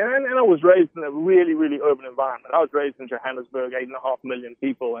available to me. And I was raised in a really, really urban environment. I was raised in Johannesburg, 8.5 million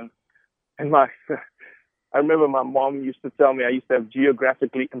people. And I remember my mom used to tell me I used to have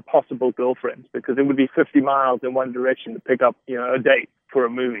geographically impossible girlfriends because it would be 50 miles in one direction to pick up, a date for a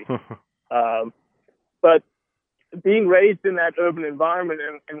movie. But being raised in that urban environment,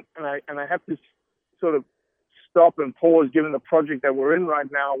 and I have to sort of stop and pause, given the project that we're in right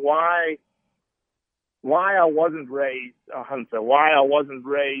now, why I wasn't raised a hunter, why I wasn't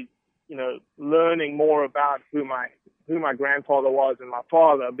raised, learning more about who my grandfather was and my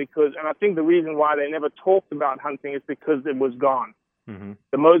father, and I think the reason why they never talked about hunting is because it was gone. Mm-hmm.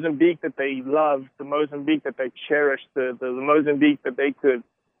 The Mozambique that they loved, the Mozambique that they cherished, the Mozambique that they could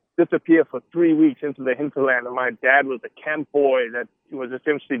disappear for 3 weeks into the hinterland. And my dad was a camp boy that was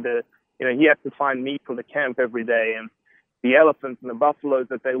essentially he had to find meat for the camp every day. And the elephants and the buffaloes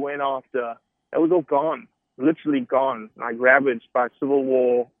that they went after, that was all gone, literally gone, like ravaged by civil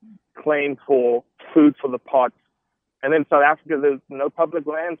war, claimed for food for the pot. And then South Africa, there's no public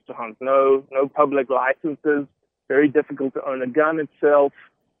lands to hunt, no public licenses, very difficult to own a gun itself.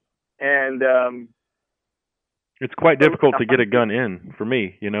 And it's quite difficult to get a gun in, for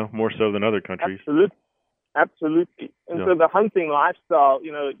me, more so than other countries. Absolutely. And so the hunting lifestyle,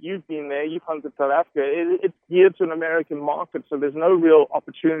 you've been there, you've hunted South Africa, it's geared to an American market, so there's no real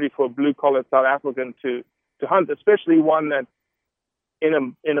opportunity for a blue-collar South African to hunt, especially one that's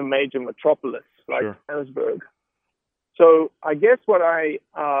in a major metropolis like Johannesburg. So I guess what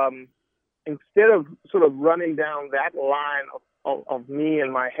instead of sort of running down that line of me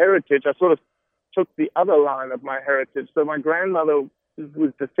and my heritage, I sort of took the other line of my heritage. So my grandmother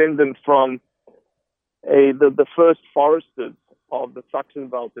was descendant from the first foresters of the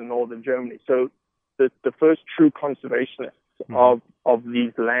Sachsenwald in northern Germany. So the first true conservationists of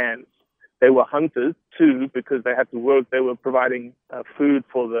these lands. They were hunters too because they had to work. They were providing food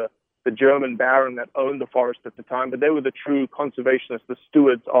for the German baron that owned the forest at the time, but they were the true conservationists, the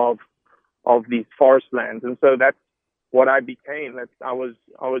stewards of these forest lands. And so that's what I became. I was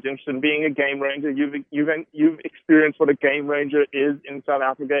interested in being a game ranger. You've experienced what a game ranger is in South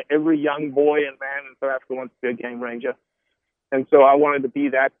Africa. Every young boy and man in South Africa wants to be a game ranger. And so I wanted to be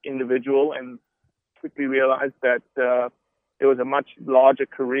that individual and quickly realized that there was a much larger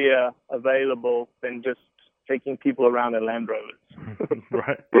career available than just taking people around in Land Rovers.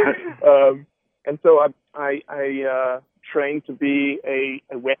 Right. And so I trained to be a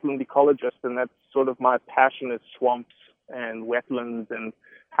wetland ecologist, and that's sort of my passion is swamps and wetlands and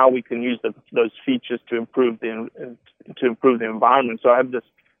how we can use those features to improve the environment. So I have this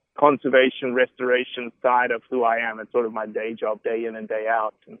conservation restoration side of who I am. It's sort of my day job, day in and day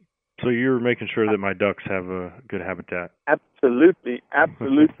out. So you're making sure that my ducks have a good habitat. Absolutely.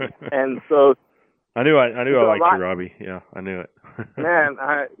 And so I knew I liked you, Robbie. Yeah, I knew it. Man,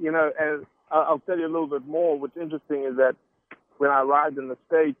 and I'll tell you a little bit more. What's interesting is that when I arrived in the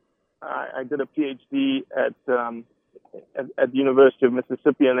States, I did a PhD at the University of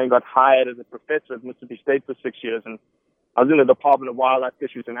Mississippi, and then got hired as a professor at Mississippi State for 6 years. And I was in the Department of Wildlife,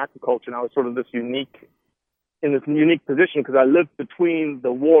 Fisheries, and Aquaculture, and I was sort of in this unique position because I lived between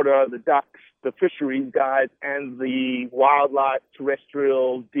the water, the ducks, the fisheries guys, and the wildlife,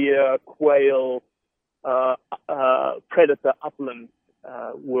 terrestrial, deer, quail, predator upland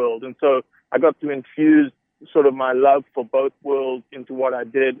world. And so I got to infuse sort of my love for both worlds into what I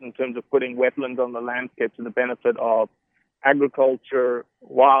did in terms of putting wetlands on the landscape to the benefit of agriculture,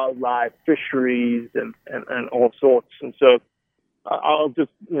 wildlife, fisheries, and all sorts. And so I'll just,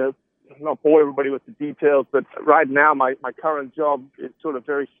 not bore everybody with the details, but right now my current job is sort of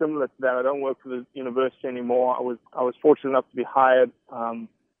very similar to that. I don't work for the university anymore. I was fortunate enough to be hired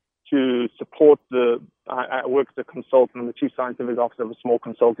to support I work as a consultant. I'm the chief scientific officer of a small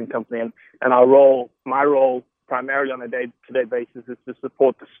consulting company, and my role primarily on a day-to-day basis is to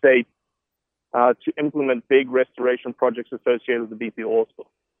support the state to implement big restoration projects associated with the BP oil spill.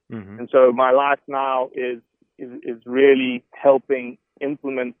 Mm-hmm. And so my life now is really helping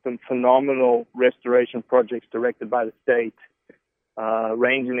implement some phenomenal restoration projects directed by the state,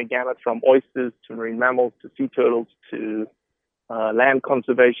 ranging the gamut from oysters to marine mammals to sea turtles to land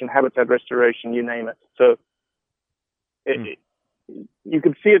conservation, habitat restoration, you name it. So you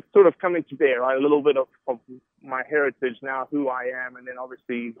could see it sort of coming to bear, right? A little bit of my heritage now, who I am, and then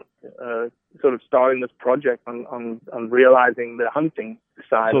obviously sort of starting this project on realizing the hunting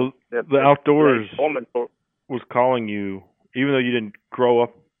side. So the outdoors was calling you, even though you didn't grow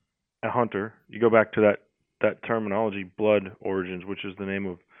up a hunter. You go back to that terminology, Blood Origins, which is the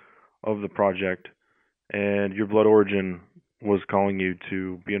name of the project, and your Blood Origin was calling you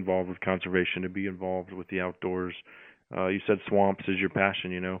to be involved with conservation, to be involved with the outdoors. You said swamps is your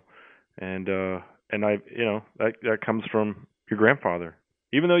passion, and that comes from your grandfather.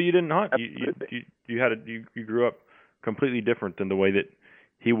 Even though you didn't hunt, you grew up completely different than the way that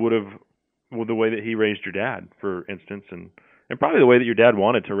he would have, the way that he raised your dad, for instance, and probably the way that your dad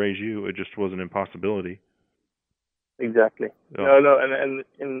wanted to raise you. It just was an impossibility. Exactly. Yeah. No,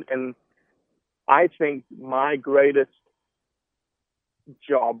 and I think my greatest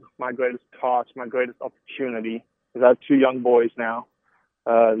job, my greatest task, my greatest opportunity, because I have 2 young boys now,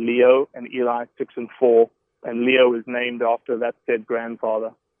 Leo and Eli, 6 and 4, and Leo is named after that said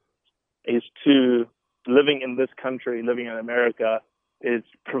grandfather, is to living in this country, living in America, is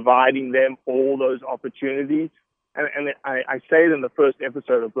providing them all those opportunities. And I say it in the first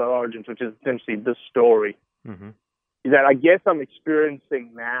episode of Blood Origins, which is essentially this story, is that I guess I'm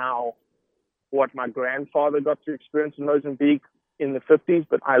experiencing now what my grandfather got to experience in Mozambique in the 50s,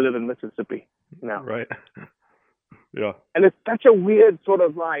 but I live in Mississippi now. Right. Yeah. And it's such a weird sort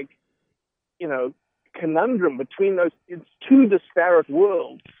of conundrum between those. It's 2 disparate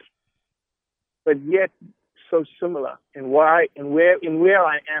worlds, but yet so similar in where I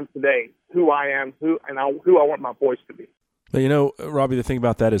am today, who I am, who I want my boys to be. But Robbie, the thing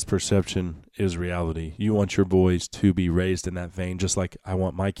about that is perception is reality. You want your boys to be raised in that vein, just like I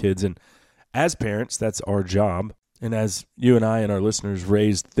want my kids. And as parents, that's our job. And as you and I and our listeners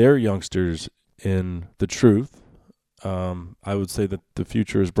raised their youngsters in the truth, I would say that the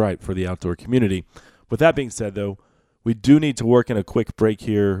future is bright for the outdoor community. With that being said, though, we do need to work in a quick break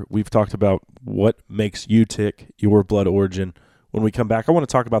here. We've talked about what makes you tick, your Blood Origin. When we come back, I want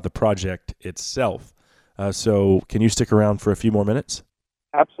to talk about the project itself. So can you stick around for a few more minutes?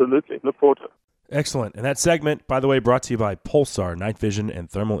 Absolutely. Look forward to it. Excellent. And that segment, by the way, brought to you by Pulsar Night Vision and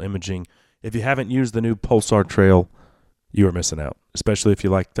Thermal Imaging. If you haven't used the new Pulsar Trail, you are missing out, especially if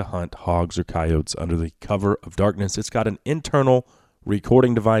you like to hunt hogs or coyotes under the cover of darkness. It's got an internal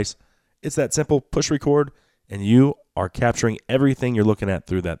recording device. It's that simple, push record, and you are capturing everything you're looking at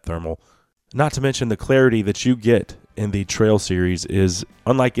through that thermal. Not to mention the clarity that you get in the Trail series is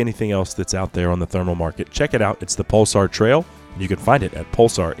unlike anything else that's out there on the thermal market. Check it out. It's the Pulsar Trail. You can find it at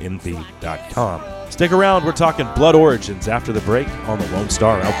pulsarnv.com. Stick around. We're talking Blood Origins after the break on the Lone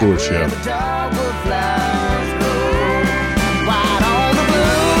Star Outdoor Show.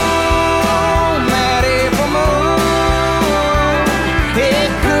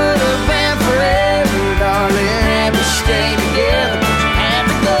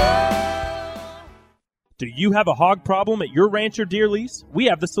 Do you have a hog problem at your ranch or deer lease? We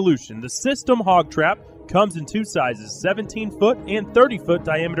have the solution. The System Hog Trap comes in 2 sizes, 17-foot and 30-foot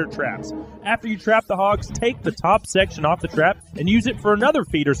diameter traps. After you trap the hogs, take the top section off the trap and use it for another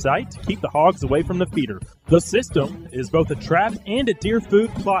feeder site to keep the hogs away from the feeder. The system is both a trap and a deer food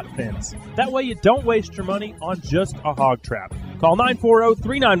plot fence. That way you don't waste your money on just a hog trap. Call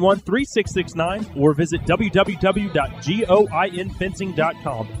 940-391-3669 or visit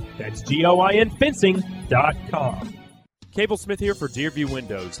www.goinfencing.com. That's goinfencing.com. Cable Smith here for Deerview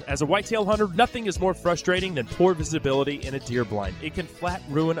Windows. As a whitetail hunter, nothing is more frustrating than poor visibility in a deer blind. It can flat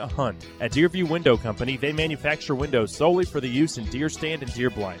ruin a hunt. At Deerview Window Company, they manufacture windows solely for the use in deer stand and deer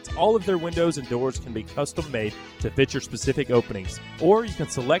blinds. All of their windows and doors can be custom made to fit your specific openings. Or you can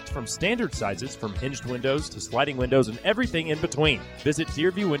select from standard sizes, from hinged windows to sliding windows and everything in between. Visit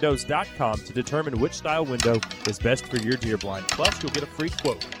DeerviewWindows.com to determine which style window is best for your deer blind. Plus, you'll get a free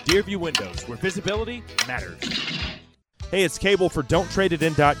quote. Deerview Windows, where visibility matters. Hey, it's Cable for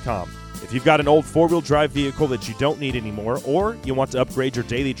Don'tTradeItIn.com. If you've got an old four-wheel drive vehicle that you don't need anymore, or you want to upgrade your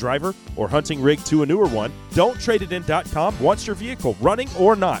daily driver or hunting rig to a newer one, Don'tTradeItIn.com wants your vehicle, running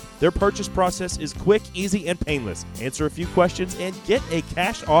or not. Their purchase process is quick, easy, and painless. Answer a few questions and get a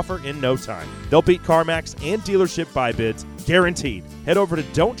cash offer in no time. They'll beat CarMax and dealership buy bids, guaranteed. Head over to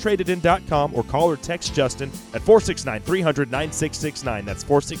Don'tTradeItIn.com or call or text Justin at 469-300-9669. That's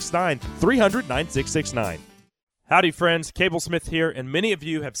 469-300-9669. Howdy, friends. Cable Smith here, and many of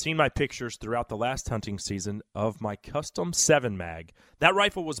you have seen my pictures throughout the last hunting season of my custom 7 mag. That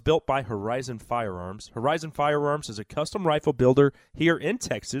rifle was built by Horizon Firearms. Horizon Firearms is a custom rifle builder here in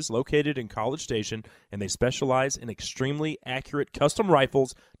Texas, located in College Station, and they specialize in extremely accurate custom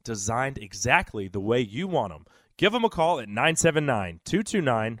rifles designed exactly the way you want them. Give them a call at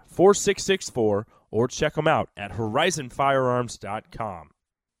 979-229-4664 or check them out at horizonfirearms.com.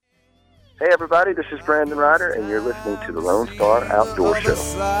 Hey everybody, this is Brandon Ryder, and you're listening to the Lone Star Outdoor Show.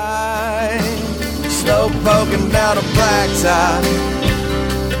 Slow poking down a black tie,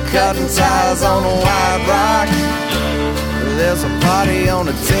 cutting ties on a white rock. There's a party on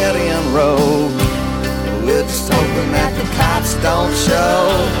a 10-end road. We're just hoping that the cops don't show.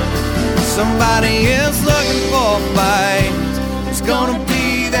 Somebody is looking for a fight. It's gonna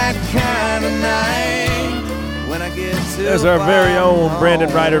be that kind of night when I get to. There's our very own Brandon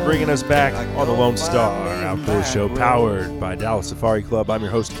Ryder bringing us back on the Lone Star Outdoor Show, powered by Dallas Safari Club. I'm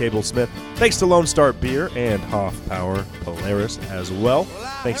your host, Cable Smith. Thanks to Lone Star Beer and Hoff Power Polaris as well.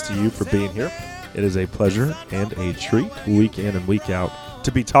 Thanks to you for being here. It is a pleasure and a treat, week in and week out,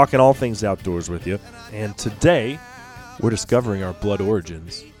 to be talking all things outdoors with you. And today, we're discovering our blood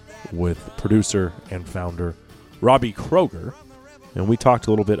origins with producer and founder Robbie Kroger. And we talked a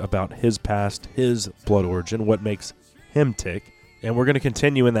little bit about his past, his blood origin, what makes him tick. And we're going to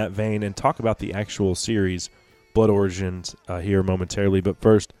continue in that vein and talk about the actual series, Blood Origins, here momentarily. But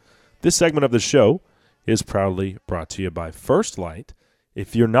first, this segment of the show is proudly brought to you by First Light.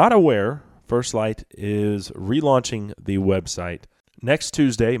 If you're not aware, First Light is relaunching the website. Next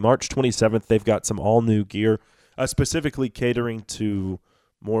Tuesday, March 27th, they've got some all-new gear, specifically catering to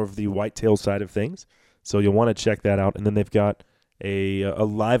more of the whitetail side of things. So you'll want to check that out. And then they've got a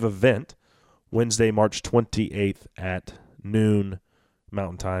live event Wednesday, March 28th at noon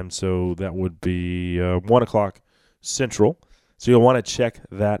Mountain Time. So that would be 1 o'clock Central. So you'll want to check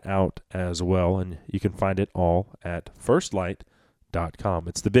that out as well. And you can find it all at firstlight.com.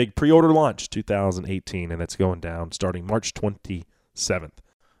 It's the big pre-order launch 2018, and it's going down starting March 27th.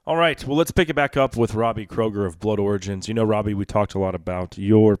 All right, well, let's pick it back up with Robbie Kroger of Blood Origins. You know, Robbie, we talked a lot about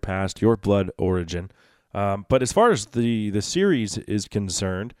your past, your blood origin. But as far as the series is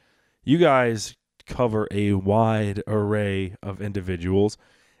concerned, you guys cover a wide array of individuals.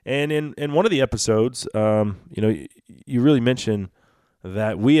 And in one of the episodes, you really mention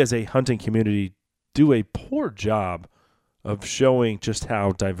that we as a hunting community do a poor job of showing just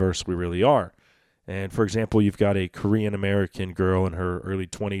how diverse we really are. And, for example, you've got a Korean-American girl in her early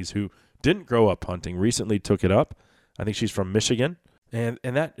 20s who didn't grow up hunting, recently took it up. I think she's from Michigan. And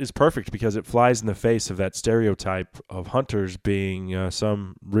that is perfect because it flies in the face of that stereotype of hunters being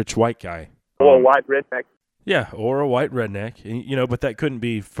some rich white guy. Or a white redneck. Yeah, or a white redneck. But that couldn't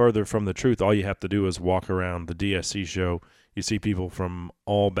be further from the truth. All you have to do is walk around the DSC show. You see people from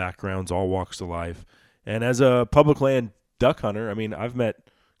all backgrounds, all walks of life. And as a public land duck hunter, I mean, I've met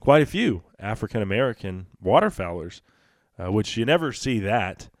quite a few African-American waterfowlers, which you never see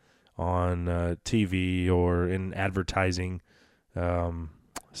that on TV or in advertising.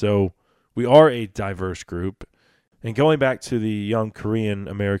 So we are a diverse group. And going back to the young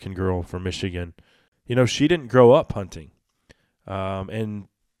Korean-American girl from Michigan, she didn't grow up hunting. And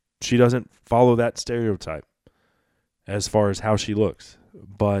she doesn't follow that stereotype as far as how she looks.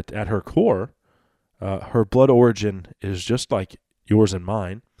 But at her core, her blood origin is just like yours and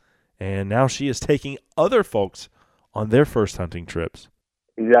mine. And now she is taking other folks on their first hunting trips.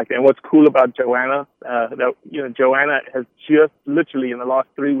 Exactly. And what's cool about Joanna, Joanna has just literally in the last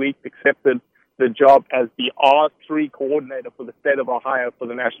 3 weeks accepted the job as the R3 coordinator for the state of Ohio for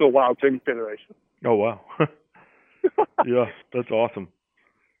the National Wild Turkey Federation. Oh, wow. Yeah, that's awesome.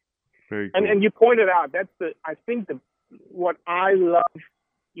 Very cool. And you pointed out, what I love,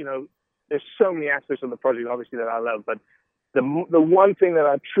 there's so many aspects of the project, obviously, that I love, but the one thing that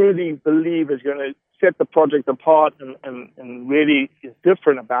I truly believe is going to set the project apart and really is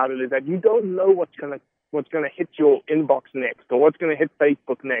different about it is that you don't know what's going to hit your inbox next or what's going to hit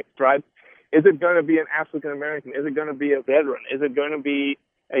Facebook next, right? Is it going to be an African American? Is it going to be a veteran? Is it going to be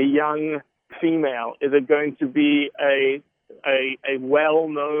a young female? Is it going to be a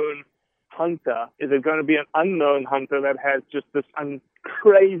well-known hunter? Is it going to be an unknown hunter that has just this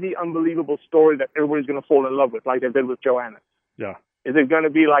crazy, unbelievable story that everybody's going to fall in love with, like they did with Joanna? Yeah. Is it going to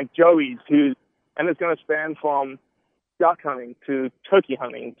be like Joey's, and it's going to span from duck hunting to turkey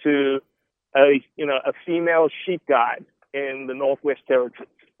hunting to a female sheep guide in the Northwest Territories?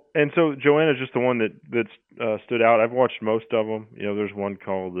 And so Joanna's just the one that stood out. I've watched most of them. There's one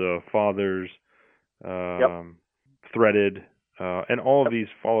called Fathers, Threaded, and all of these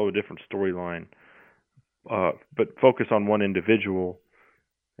follow a different storyline, but focus on one individual,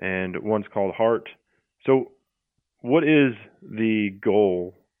 and one's called Heart. So what is the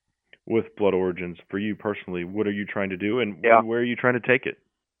goal with Blood Origins for you personally? What are you trying to do, and where are you trying to take it?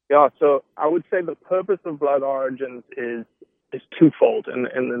 Yeah, so I would say the purpose of Blood Origins is twofold, and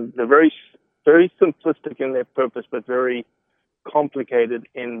the very very simplistic in their purpose, but very complicated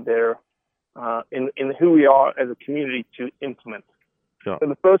in their in who we are as a community to implement. Yeah. So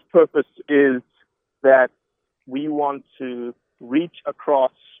the first purpose is that we want to reach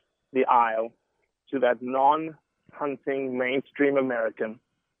across the aisle to that non-hunting mainstream American.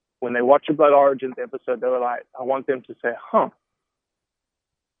 When they watch a Blood Origins episode, they were like, I want them to say,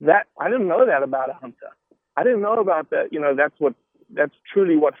 that I didn't know that about a hunter. I didn't know about that. That's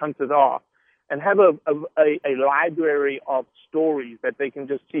truly what hunters are. And have a library of stories that they can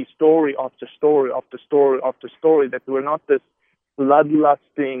just see story after story after story after story, that we're not this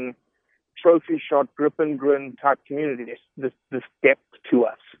bloodlusting, trophy shot, grip and grin type community. There's this depth to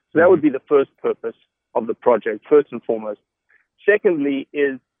us. So that would be the first purpose of the project, first and foremost. Secondly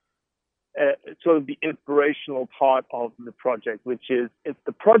is sort of the inspirational part of the project, which is if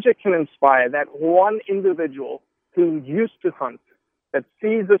the project can inspire that one individual who used to hunt, that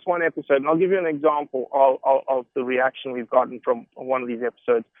sees this one episode, and I'll give you an example of the reaction we've gotten from one of these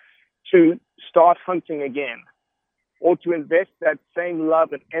episodes, to start hunting again, or to invest that same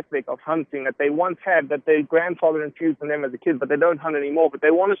love and ethic of hunting that they once had, that their grandfather infused in them as a kid, but they don't hunt anymore, but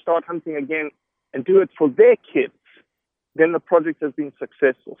they want to start hunting again and do it for their kids, then the project has been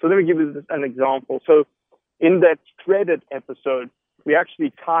successful. So let me give you an example. So in that threaded episode, we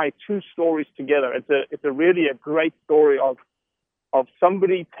actually tie two stories together. It's really a great story of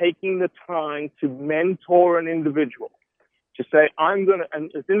somebody taking the time to mentor an individual, to say, and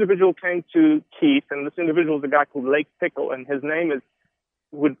this individual came to Keith, and this individual is a guy called Lake Pickle, and his name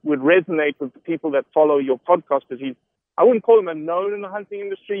would resonate with the people that follow your podcast, because I wouldn't call him a known in the hunting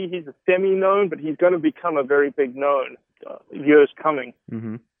industry. He's a semi-known, but he's going to become a very big known years coming.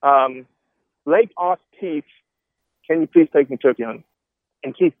 Mm-hmm. Lake asked Keith, can you please take me turkey hunting?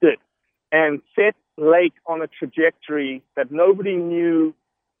 And Keith did, and set Lake on a trajectory that nobody knew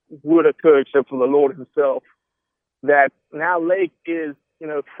would occur except for the Lord himself. That now Lake is,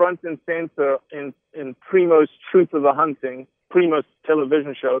 front and center in Primo's Truth of the Hunting, Primo's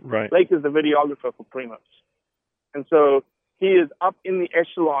television show. Right. Lake is the videographer for Primo's. And so he is up in the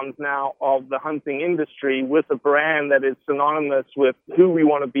echelons now of the hunting industry with a brand that is synonymous with who we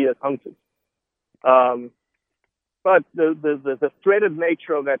want to be as hunters. But the threaded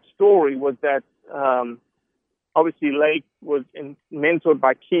nature of that story was that obviously Lake was mentored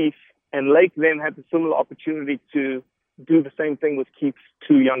by Keith, and Lake then had the similar opportunity to do the same thing with Keith's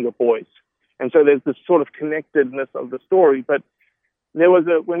two younger boys. And so there's this sort of connectedness of the story. But there was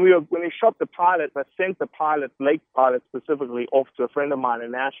when we shot the pilot, I sent the pilot, Lake's pilot specifically, off to a friend of mine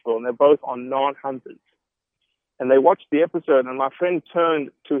in Nashville, and they're both on non-hunters. And they watched the episode, and my friend turned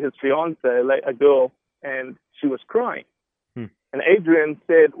to his fiancée, a girl, and she was crying. And Adrian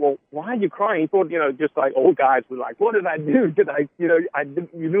said, well, why are you crying? He thought, just like all guys were like, what did I do? You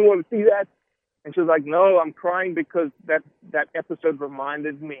didn't want to see that? And she was like, no, I'm crying because that episode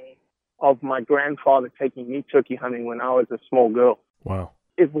reminded me of my grandfather taking me turkey hunting when I was a small girl. Wow.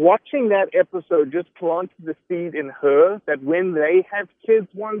 If watching that episode just planted the seed in her that when they have kids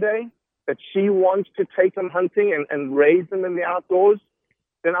one day, that she wants to take them hunting and raise them in the outdoors,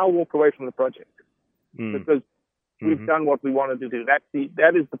 then I'll walk away from the project. Because we've done what we wanted to do.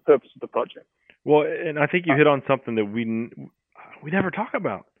 That is the purpose of the project. Well, and I think you hit on something that we never talk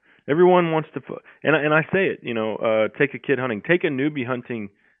about. Everyone wants to, and I say it, take a kid hunting, take a newbie hunting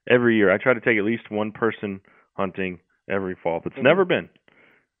every year. I try to take at least one person hunting every fall. That's never been.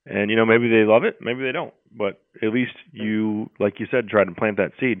 And, maybe they love it, maybe they don't. But at least you, like you said, try to plant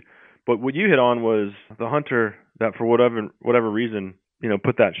that seed. But what you hit on was the hunter that for whatever reason,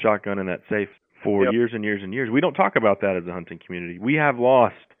 put that shotgun in that safe for years and years and years. We don't talk about that as a hunting community. We have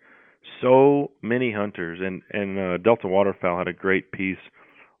lost so many hunters, and Delta Waterfowl had a great piece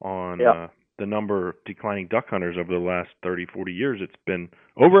on the number of declining duck hunters over the last 30, 40 years. It's been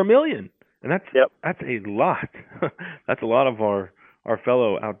over 1 million, and that's a lot. That's a lot of our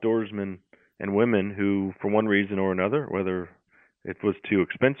fellow outdoorsmen and women who, for one reason or another, whether it was too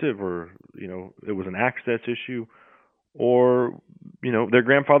expensive or it was an access issue, or their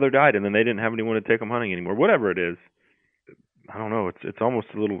grandfather died and then they didn't have anyone to take them hunting anymore. Whatever it is, I don't know. It's almost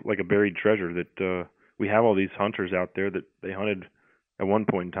a little like a buried treasure that we have all these hunters out there that they hunted at one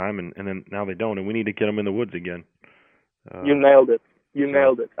point in time and then now they don't, and we need to get them in the woods again. You nailed it.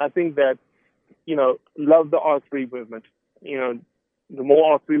 Nailed it. I think that love the R3 movement. The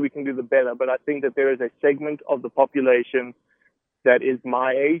more R3 we can do, the better. But I think that there is a segment of the population that is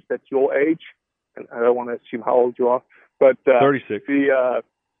my age, that's your age, and I don't want to assume how old you are, but 36.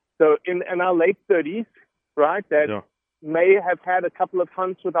 So in our late 30s, right, that may have had a couple of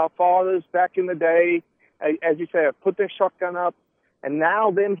hunts with our fathers back in the day, as you say, put their shotgun up, and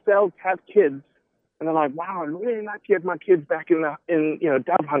now themselves have kids, and they're like, wow, I'd really like to get my kids back in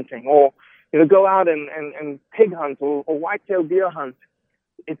dove hunting, or go out and pig hunt or whitetail deer hunt.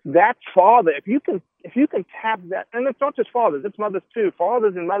 It's that father. If you can tap that, and it's not just fathers, it's mothers too,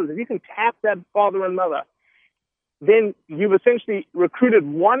 fathers and mothers. If you can tap that father and mother, then you've essentially recruited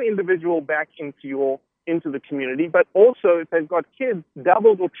one individual back into the community, but also if they've got kids,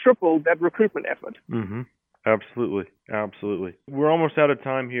 doubled or tripled that recruitment effort. Mm-hmm. Absolutely. We're almost out of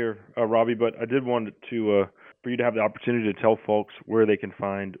time here, Robbie, but I did want to for you to have the opportunity to tell folks where they can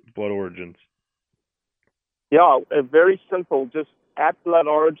find Blood Origins. Yeah, very simple. Just at Blood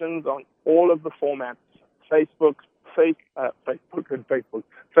Origins on all of the formats: Facebook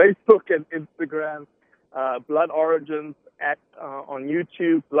and Instagram. Blood Origins on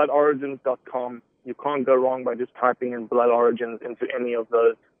YouTube. BloodOrigins.com. You can't go wrong by just typing in Blood Origins into any of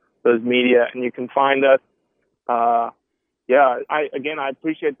those media, and you can find us. I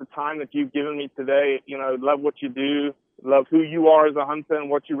appreciate the time that you've given me today. Love what you do, love who you are as a hunter and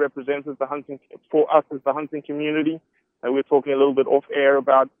what you represent as for us as the hunting community. We're talking a little bit off air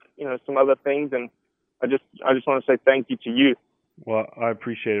about, some other things, and I just want to say thank you to you. Well, I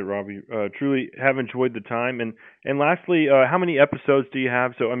appreciate it, Robbie. Truly have enjoyed the time. And lastly, how many episodes do you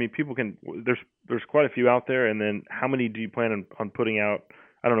have? So, people can, there's quite a few out there. And then how many do you plan on putting out?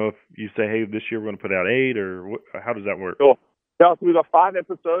 I don't know if you say, hey, this year we're going to put out 8, or how does that work? Sure. Yeah, so we've got 5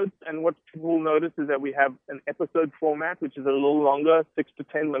 episodes. And what people will notice is that we have an episode format, which is a little longer, 6 to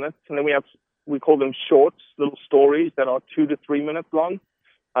 10 minutes. And then we call them shorts, little stories that are 2 to 3 minutes long,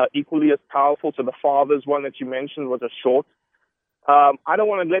 equally as powerful. So the Father's one that you mentioned was a short. I don't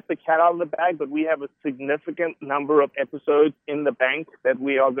want to let the cat out of the bag, but we have a significant number of episodes in the bank that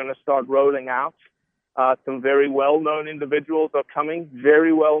we are going to start rolling out. Some very well-known individuals are coming.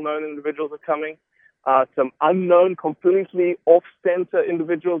 Some unknown, completely off-center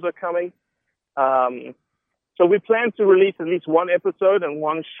individuals are coming. So we plan to release at least 1 episode and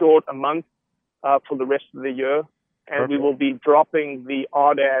 1 short a month for the rest of the year. And Perfect. We will be dropping the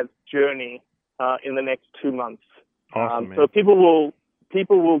Ardaz journey in the next 2 months. Awesome, so people will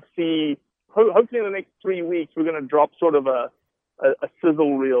see, hopefully in the next 3 weeks, we're going to drop sort of a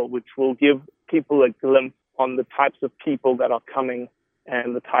sizzle reel, which will give people a glimpse on the types of people that are coming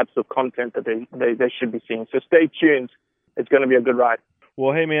and the types of content that they should be seeing. So stay tuned. It's going to be a good ride.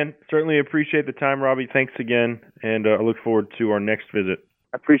 Well, hey, man, certainly appreciate the time, Robbie. Thanks again, and I look forward to our next visit.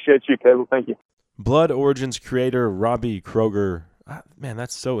 I appreciate you, Cable. Thank you. Blood Origins creator Robbie Kroger. Man,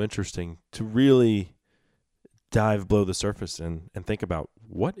 that's so interesting to really dive below the surface and think about,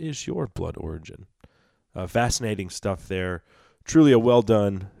 what is your blood origin? Fascinating stuff there. Truly a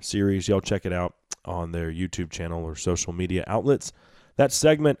well-done series. Y'all check it out on their YouTube channel or social media outlets. That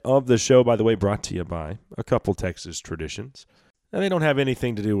segment of the show, by the way, brought to you by a couple Texas traditions. Now, they don't have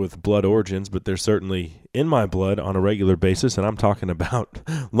anything to do with blood origins, but they're certainly in my blood on a regular basis, and I'm talking about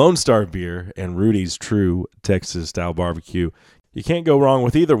Lone Star Beer and Rudy's True Texas-style barbecue. You can't go wrong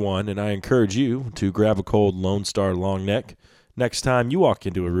with either one, and I encourage you to grab a cold Lone Star long neck next time you walk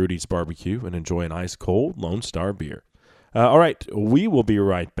into a Rudy's barbecue and enjoy an ice-cold Lone Star beer. All right, we will be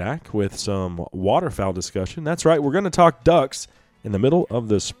right back with some waterfowl discussion. That's right, we're going to talk ducks in the middle of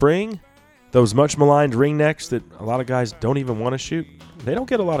the spring. Those much maligned ringnecks that a lot of guys don't even want to shoot, they don't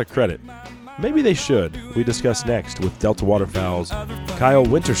get a lot of credit. Maybe they should. We discuss next with Delta Waterfowl's Kyle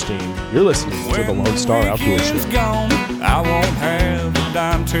Winterstein. You're listening to the Lone Star Outdoor Show. Gone, I won't have a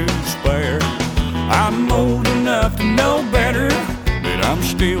dime to spare. I'm old enough to know better, but I'm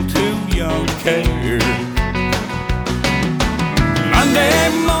still too young to care. Monday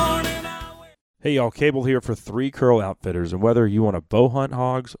morning. Hey y'all, Cable here for 3 Curl Outfitters, and whether you want to bow hunt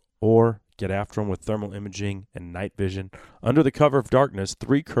hogs or get after them with thermal imaging and night vision, under the cover of darkness,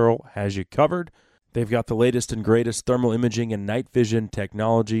 3 Curl has you covered. They've got the latest and greatest thermal imaging and night vision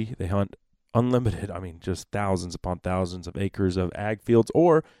technology. They hunt unlimited, just thousands upon thousands of acres of ag fields.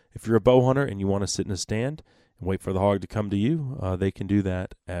 Or if you're a bow hunter and you want to sit in a stand and wait for the hog to come to you, they can do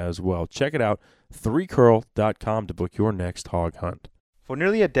that as well. Check it out, 3curl.com to book your next hog hunt. For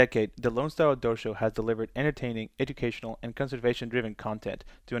nearly a decade, the Lone Star Outdoor Show has delivered entertaining, educational, and conservation-driven content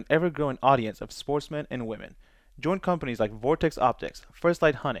to an ever-growing audience of sportsmen and women. Join companies like Vortex Optics, First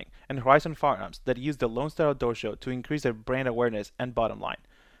Light Hunting, and Horizon Firearms that use the Lone Star Outdoor Show to increase their brand awareness and bottom line.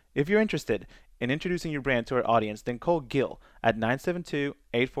 If you're interested in introducing your brand to our audience, then call Gil at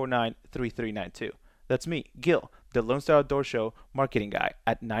 972-849-3392. That's me, Gil, the Lone Star Outdoor Show marketing guy,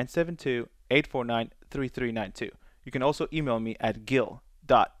 at 972-849-3392. You can also email me at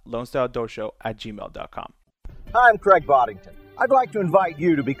gil.lonestaroutdoorshow@gmail.com. Hi, I'm Craig Boddington. I'd like to invite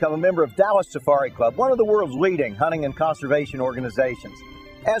you to become a member of Dallas Safari Club, one of the world's leading hunting and conservation organizations.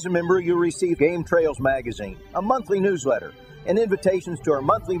 As a member, you'll receive Game Trails magazine, a monthly newsletter, and invitations to our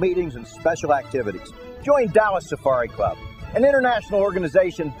monthly meetings and special activities. Join Dallas Safari Club, an international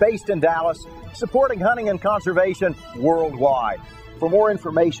organization based in Dallas, supporting hunting and conservation worldwide. For more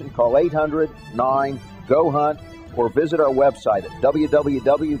information, call 800-9-GO-HUNT or visit our website at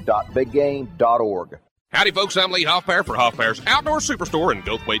www.biggame.org. Howdy, folks. I'm Lee Hoffpauir for Hoffpaur's Outdoor Superstore in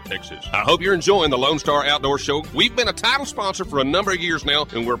Goldthwaite, Texas. I hope you're enjoying the Lone Star Outdoor Show. We've been a title sponsor for a number of years now,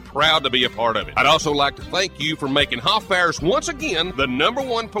 and we're proud to be a part of it. I'd also like to thank you for making Hoffpaur's once again the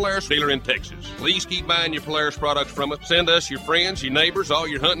 #1 Polaris dealer in Texas. Please keep buying your Polaris products from us. Send us your friends, your neighbors, all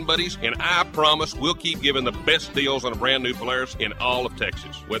your hunting buddies, and I promise we'll keep giving the best deals on a brand new Polaris in all of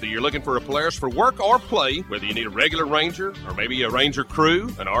Texas. Whether you're looking for a Polaris for work or play, whether you need a regular Ranger or maybe a Ranger Crew,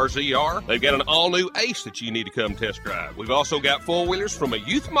 an RZR, they've got an all-new Ace that you need to come test drive. We've also got four-wheelers from a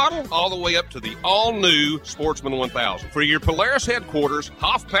youth model all the way up to the all-new Sportsman 1000. For your Polaris headquarters,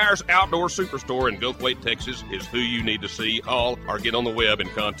 Hoffpaur's Outdoor Superstore in Goldthwaite, Texas is who you need to see, call, or get on the web and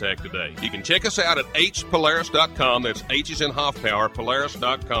contact today. You can check us out at hpolaris.com. That's H is in Hoffpauir,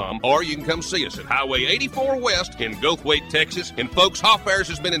 Polaris.com. Or you can come see us at Highway 84 West in Goldthwaite, Texas. And folks, Hoffpaur's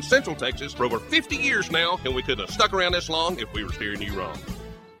has been in Central Texas for over 50 years now, and we couldn't have stuck around this long if we were steering you wrong.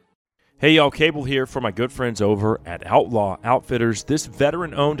 Hey y'all, Cable here for my good friends over at Outlaw Outfitters. This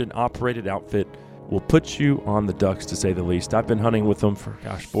veteran-owned and operated outfit will put you on the ducks, to say the least. I've been hunting with them for,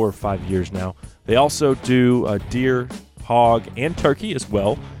 4 or 5 years now. They also do deer, hog, and turkey as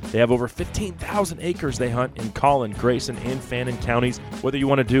well. They have over 15,000 acres they hunt in Collin, Grayson, and Fannin counties. Whether you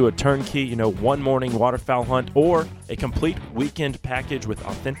want to do a turnkey, one morning waterfowl hunt, or a complete weekend package with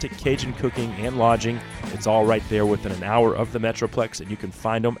authentic Cajun cooking and lodging, it's all right there within an hour of the Metroplex, and you can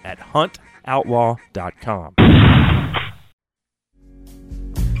find them at huntoutlaw.com.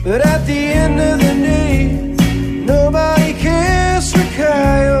 But at the end of the day, nobody cares for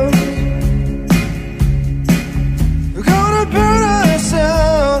coyotes. We're gonna burn us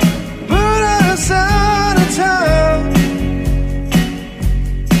out of town.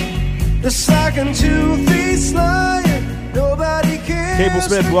 It's like a two-faced lion, nobody cares. Cable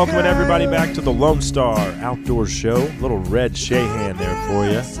Smith welcoming everybody back to the Lone Star Outdoor Show. Little Red Shahan there for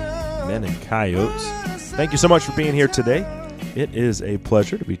you. Men and Coyotes. Thank you so much for being here today. It is a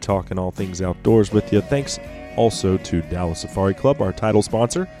pleasure to be talking all things outdoors with you. Thanks also to Dallas Safari Club, our title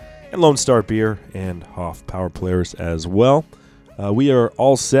sponsor, and Lone Star Beer and Hoffpauir Polaris as well. We are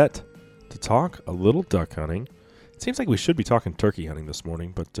all set to talk a little duck hunting. It seems like we should be talking turkey hunting this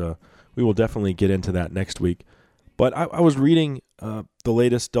morning, but we will definitely get into that next week. But I was reading the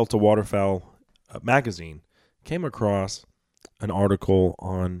latest Delta Waterfowl magazine, came across an article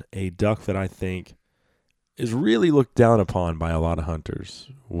on a duck that I think is really looked down upon by a lot of hunters.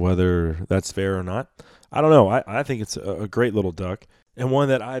 Whether that's fair or not, I don't know. I think it's a great little duck, and one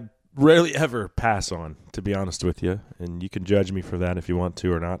that I rarely ever pass on, to be honest with you. And you can judge me for that if you want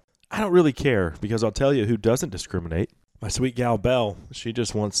to or not. I don't really care, because I'll tell you who doesn't discriminate. My sweet gal Belle, she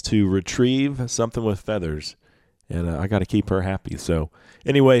just wants to retrieve something with feathers, and I got to keep her happy. So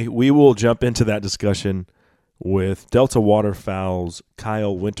anyway, we will jump into that discussion with Delta Waterfowl's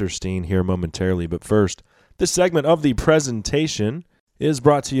Kyle Winterstein here momentarily. But first, this segment of the presentation is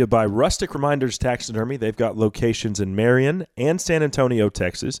brought to you by Rustic Reminders Taxidermy. They've got locations in Marion and San Antonio,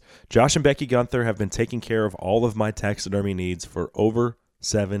 Texas. Josh and Becky Gunther have been taking care of all of my taxidermy needs for over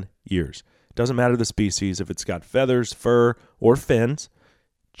 7 years. Doesn't matter the species, if it's got feathers, fur, or fins,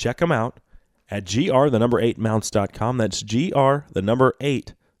 check them out at gr8mounts.com. That's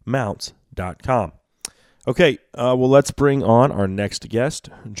gr8mounts.com. Okay, well, let's bring on our next guest,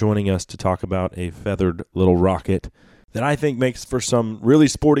 joining us to talk about a feathered little rocket that I think makes for some really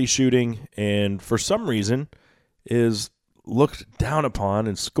sporty shooting, and for some reason is looked down upon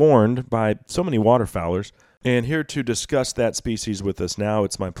and scorned by so many waterfowlers. And here to discuss that species with us now,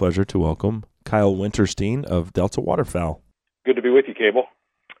 it's my pleasure to welcome Kyle Winterstein of Delta Waterfowl. Good to be with you, Cable.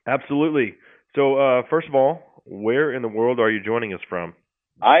 Absolutely. So, first of all, where in the world are you joining us from?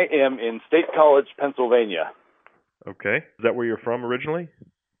 I am in State College, Pennsylvania. Okay. Is that where you're from originally?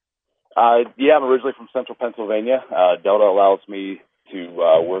 Yeah, I'm originally from central Pennsylvania. Delta allows me to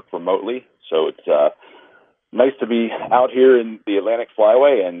work remotely, so it's nice to be out here in the Atlantic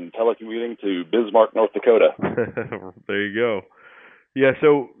Flyway and telecommuting to Bismarck, North Dakota. There you go. Yeah,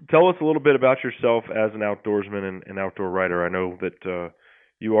 so tell us a little bit about yourself as an outdoorsman and outdoor writer. I know that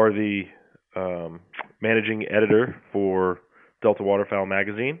you are the managing editor for Delta Waterfowl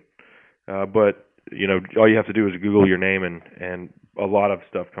magazine, but all you have to do is Google your name and a lot of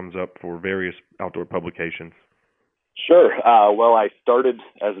stuff comes up for various outdoor publications. Sure. Well, I started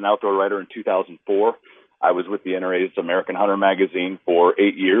as an outdoor writer in 2004. I was with the NRA's American Hunter magazine for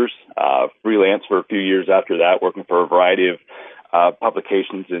 8 years, freelance for a few years after that, working for a variety of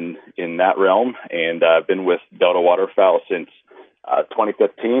publications in that realm, and I've been with Delta Waterfowl since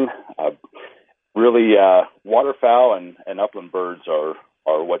 2015. Really, waterfowl and upland birds are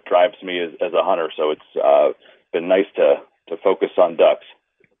what drives me as a hunter, so it's been nice to focus on ducks.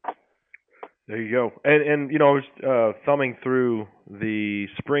 There you go. And I was thumbing through the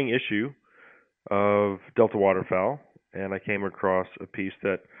spring issue of Delta Waterfowl, and I came across a piece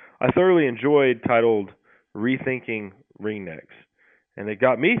that I thoroughly enjoyed titled Rethinking Ringnecks. And it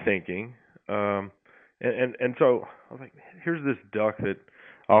got me thinking, and so I was like, here's this duck that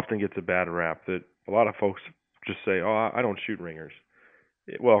often gets a bad rap that a lot of folks just say, oh, I don't shoot ringers.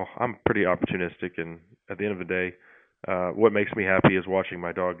 Well, I'm pretty opportunistic, and at the end of the day, what makes me happy is watching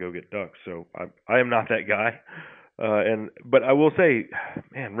my dog go get ducks. So I am not that guy. But I will say,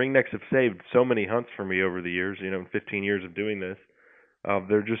 man, ringnecks have saved so many hunts for me over the years. In 15 years of doing this,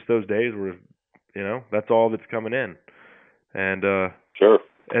 they're just those days where, that's all that's coming in. And sure.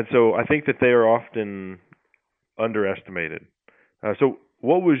 And so I think that they are often underestimated. So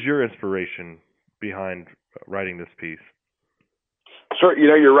what was your inspiration behind writing this piece? Sure.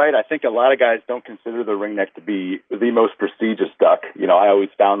 You're right. I think a lot of guys don't consider the ringneck to be the most prestigious duck. I always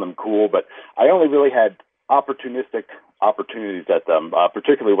found them cool, but I only really had opportunistic opportunities at them,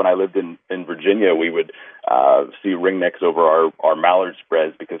 particularly when I lived in Virginia. We would see ringnecks over our mallard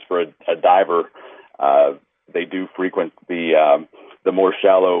spreads because for a diver, they do frequent the more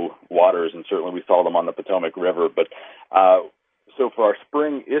shallow waters, and certainly we saw them on the Potomac River. But so for our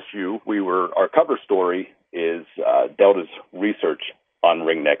spring issue, our cover story is Delta's research on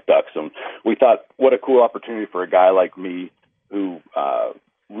ringneck ducks, and we thought, what a cool opportunity for a guy like me who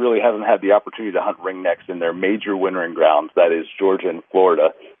really hasn't had the opportunity to hunt ringnecks in their major wintering grounds, that is Georgia and Florida,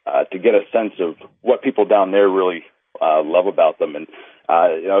 to get a sense of what people down there really love about them. And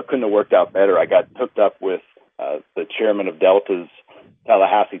it couldn't have worked out better. I got hooked up with the chairman of Delta's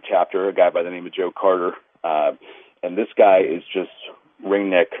Tallahassee chapter, a guy by the name of Joe Carter, and this guy is just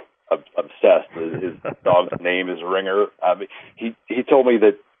ringneck obsessed. His dog's name is Ringer. He told me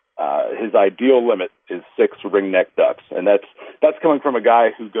that his ideal limit is 6 ringneck ducks, and that's coming from a guy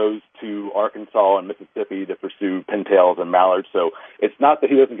who goes to Arkansas and Mississippi to pursue pintails and mallards. So it's not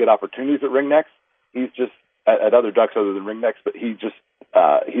that he doesn't get opportunities at ringnecks. He's just at other ducks other than ringnecks, but he's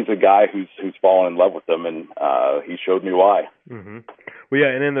a guy who's fallen in love with them, and he showed me why. Mm-hmm. Well, yeah,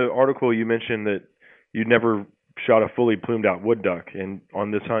 and in the article you mentioned that you'd never shot a fully plumed out wood duck, and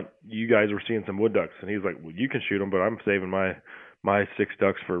on this hunt you guys were seeing some wood ducks, and he's like, well, you can shoot them, but I'm saving my 6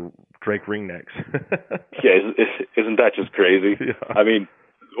 ducks for Drake ringnecks. Yeah, isn't that just crazy? Yeah. I mean,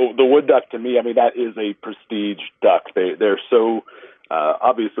 the wood duck to me, that is a prestige duck. They're so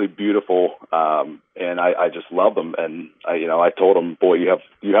obviously beautiful, and I just love them. And I told him, boy, you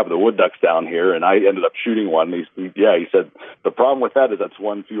have the wood ducks down here, and I ended up shooting one. He said the problem with that is that's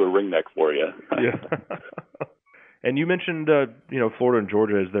one fewer ringneck for you. Yeah. And you mentioned Florida and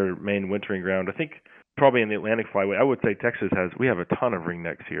Georgia as their main wintering ground. I think probably in the Atlantic Flyway, I would say Texas we have a ton of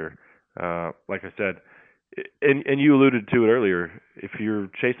ringnecks here. Like I said, and you alluded to it earlier, if you're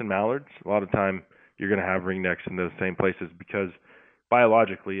chasing mallards, a lot of time you're going to have ringnecks in those same places because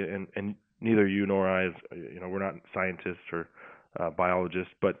biologically, and neither you nor I, we're not scientists or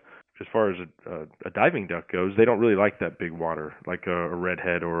biologists, but as far as a diving duck goes, they don't really like that big water like a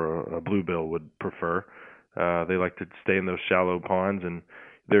redhead or a bluebill would prefer. They like to stay in those shallow ponds, and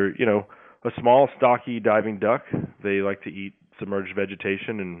they're, a small, stocky diving duck. They like to eat submerged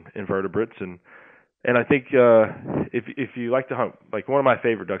vegetation and invertebrates, and I think if you like to hunt, like one of my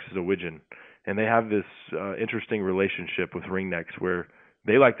favorite ducks is a widgeon, and they have this interesting relationship with ringnecks where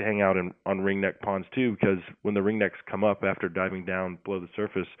they like to hang out on ringneck ponds too, because when the ringnecks come up after diving down below the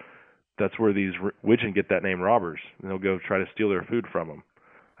surface, that's where these widgeon get that name robbers, and they'll go try to steal their food from them.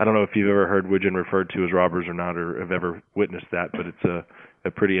 I don't know if you've ever heard widgeon referred to as robbers or not, or have ever witnessed that, but it's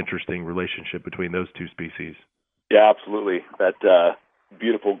a pretty interesting relationship between those two species. Yeah, absolutely. That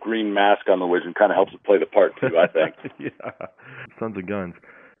beautiful green mask on the widgeon kind of helps it play the part too, I think. Yeah, sons of guns.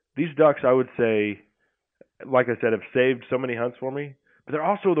 These ducks, I would say, like I said, have saved so many hunts for me, but they're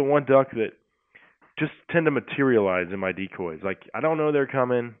also the one duck that just tend to materialize in my decoys. Like, I don't know they're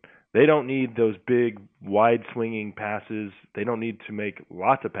coming. They don't need those big, wide-swinging passes. They don't need to make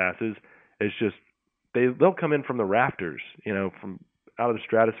lots of passes. It's just they'll come in from the rafters, from out of the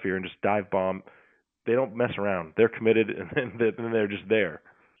stratosphere and just dive bomb. They don't mess around. They're committed, and they're just there.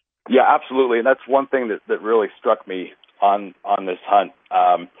 Yeah, absolutely. And that's one thing that really struck me on this hunt.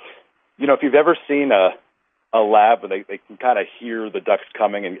 If you've ever seen a lab and they can kind of hear the ducks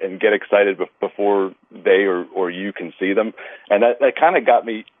coming and get excited before they or you can see them. And that kind of got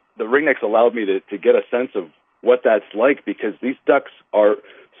me, the ringnecks allowed me to get a sense of what that's like, because these ducks are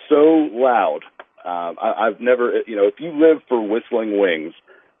so loud. I've never, if you live for whistling wings,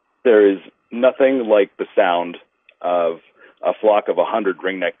 there is nothing like the sound of a flock of 100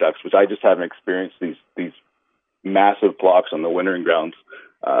 ringneck ducks, which I just haven't experienced these massive flocks on the wintering grounds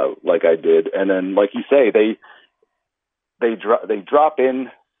like I did. And then, like you say, they drop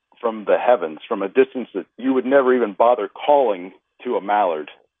in from the heavens from a distance that you would never even bother calling to a mallard,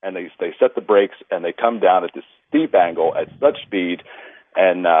 and they set the brakes and they come down at this steep angle at such speed.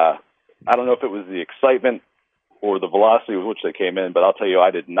 And I don't know if it was the excitement or the velocity with which they came in, but I'll tell you, I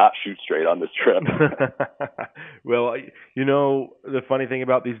did not shoot straight on this trip. Well, the funny thing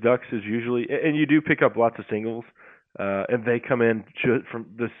about these ducks is usually, and you do pick up lots of singles, and they come in from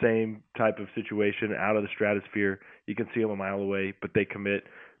the same type of situation out of the stratosphere. You can see them a mile away, but they commit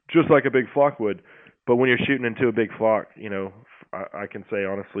just like a big flock would. But when you're shooting into a big flock, I can say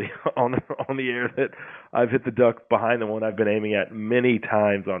honestly on the air that I've hit the duck behind the one I've been aiming at many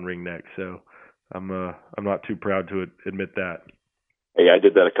times on ringneck. So I'm not too proud to admit that. Hey, I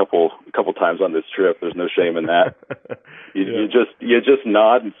did that a couple times on this trip. There's no shame in that. You just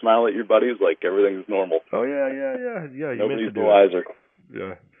nod and smile at your buddies like everything's normal. Oh yeah. Nobody's the wiser.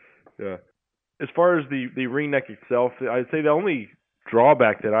 Yeah. As far as the ringneck itself, I'd say the only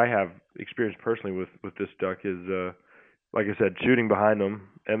drawback that I have experienced personally with this duck is, like I said, shooting behind them,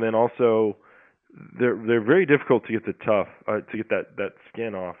 and then also they're very difficult to get that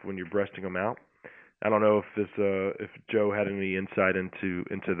skin off when you're breasting them out. I don't know if Joe had any insight into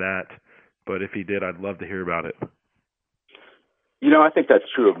that, but if he did, I'd love to hear about it. I think that's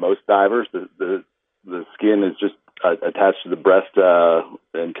true of most divers. The skin is just attached to the breast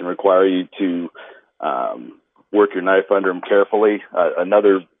and can require you to work your knife under them carefully.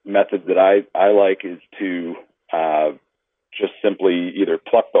 Another method that I like is to just simply either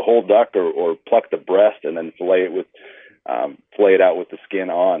pluck the whole duck or pluck the breast and then fillet it out with the skin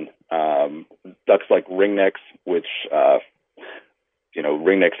on. Ducks like ringnecks, which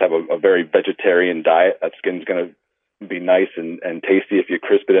ringnecks have a very vegetarian diet. That skin's going to be nice and tasty if you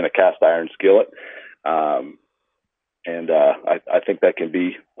crisp it in a cast iron skillet. And I think that can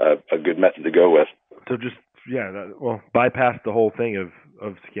be a good method to go with. So just bypass the whole thing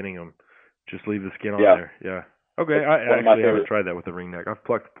of skinning them. Just leave the skin on there. Yeah. Okay. I actually haven't tried that with the ringneck. I've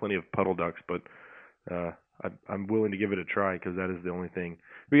plucked plenty of puddle ducks, but I'm willing to give it a try because that is the only thing.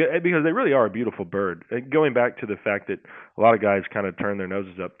 Because they really are a beautiful bird. Going back to the fact that a lot of guys kind of turn their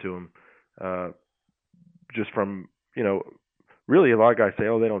noses up to them, just from, really a lot of guys say,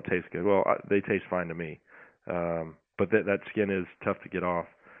 oh, they don't taste good. Well, they taste fine to me. But that skin is tough to get off,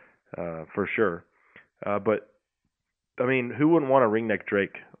 for sure. But, I mean, who wouldn't want a ringneck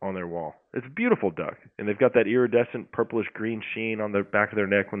drake on their wall? It's a beautiful duck. And they've got that iridescent purplish-green sheen on the back of their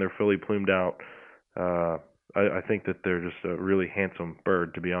neck when they're fully plumed out. I think that they're just a really handsome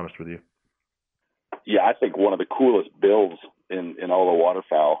bird, to be honest with you. Yeah, I think one of the coolest bills in all the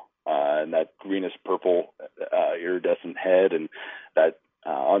waterfowl, and that greenish purple iridescent head, and that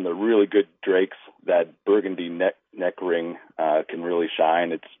on the really good drakes, that burgundy neck ring can really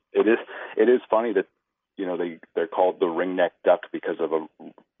shine. It is funny that they're called the ringneck duck because of a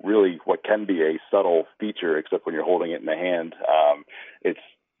really what can be a subtle feature, except when you're holding it in the hand.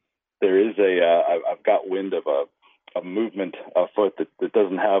 I've got wind of a movement afoot that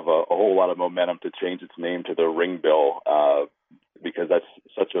doesn't have a whole lot of momentum to change its name to the ringbill, because that's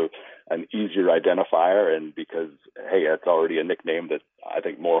such an easier identifier, and because, hey, that's already a nickname that I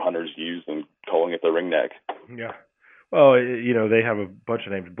think more hunters use than calling it the ringneck. Yeah. Well, they have a bunch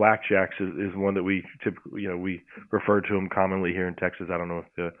of names. Blackjacks is one that we typically, we refer to them commonly here in Texas. I don't know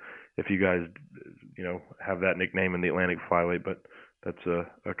if you guys, have that nickname in the Atlantic Flyway, but that's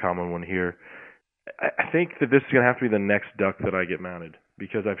a common one here. I think that this is going to have to be the next duck that I get mounted,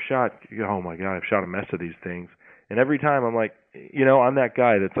 because I've shot a mess of these things. And every time I'm like, I'm that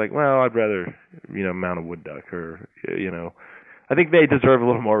guy that's like, well, I'd rather, mount a wood duck, or, I think they deserve a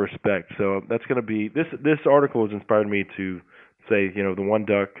little more respect. So that's going to be, this article has inspired me to say, the one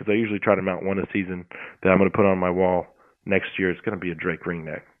duck, because I usually try to mount one a season, that I'm going to put on my wall next year. It's going to be a drake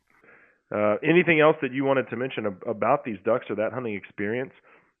ringneck. Anything else that you wanted to mention about these ducks or that hunting experience?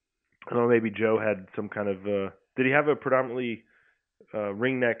 I don't know, maybe Joe had some kind of, did he have a predominantly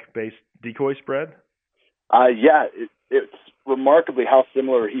ringneck-based decoy spread? Yeah, it's remarkably how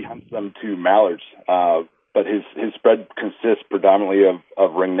similar he hunts them to mallards. But his spread consists predominantly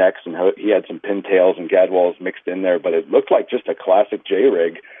of ringnecks, and he had some pintails and gadwalls mixed in there. But it looked like just a classic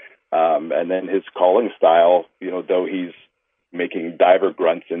J-rig And then his calling style, though he's making diver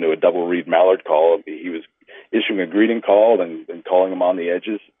grunts into a double reed mallard call, he was issuing a greeting call and calling them on the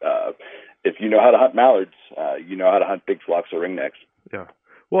edges. If you know how to hunt mallards, you know how to hunt big flocks of ringnecks. Yeah.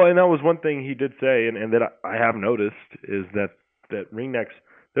 Well, and that was one thing he did say, and that I have noticed, is that ringnecks,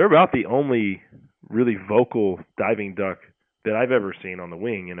 they're about the only really vocal diving duck that I've ever seen on the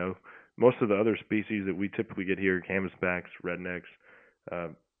wing. Most of the other species that we typically get here, canvasbacks, rednecks,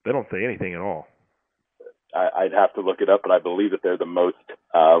 they don't say anything at all. I'd have to look it up, but I believe that they're the most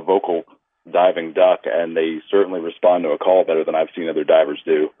vocal diving duck, and they certainly respond to a call better than I've seen other divers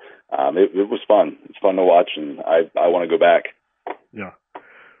do. It was fun. It's fun to watch, and I want to go back. Yeah.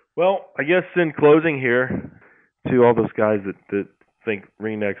 Well, I guess in closing here, to all those guys that think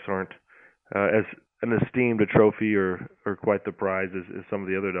ringnecks aren't as an esteemed a trophy or quite the prize as some of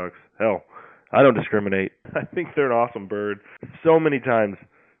the other ducks. Hell, I don't discriminate. I think they're an awesome bird. So many times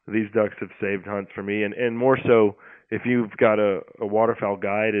these ducks have saved hunts for me, and more so if you've got a waterfowl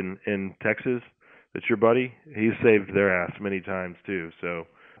guide in Texas that's your buddy, he's saved their ass many times too. So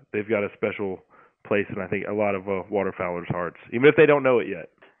they've got a special place in, I think, a lot of waterfowlers' hearts, even if they don't know it yet.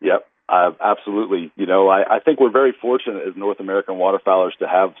 Yep, absolutely. I think we're very fortunate as North American waterfowlers to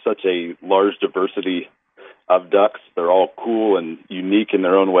have such a large diversity of ducks. They're all cool and unique in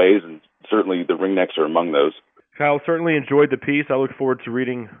their own ways, and certainly the ringnecks are among those. Kyle, certainly enjoyed the piece. I look forward to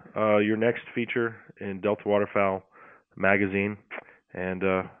reading your next feature in Delta Waterfowl magazine, and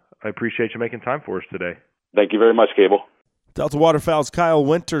I appreciate you making time for us today. Thank you very much, Cable. Delta Waterfowl's Kyle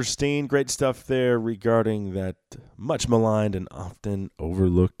Winterstein. Great stuff there regarding that much maligned and often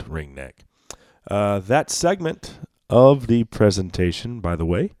overlooked ringneck. That segment of the presentation, by the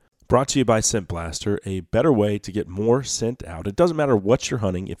way, brought to you by Scent Blaster, a better way to get more scent out. It doesn't matter what you're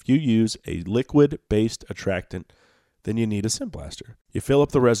hunting. If you use a liquid-based attractant, then you need a Scent Blaster. You fill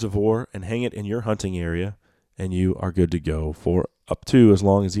up the reservoir and hang it in your hunting area, and you are good to go for up to as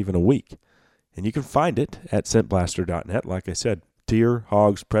long as even a week. And you can find it at scentblaster.net. Like I said, deer,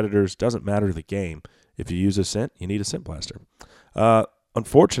 hogs, predators, doesn't matter the game. If you use a scent, you need a Scent Blaster.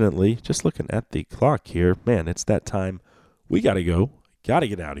 Unfortunately, just looking at the clock here, man, it's that time. We got to go. Got to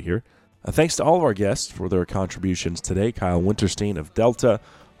get out of here. Thanks to all of our guests for their contributions today. Kyle Winterstein of Delta,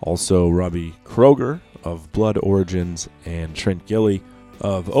 also Robbie Kroger of Blood Origins, and Trent Gilly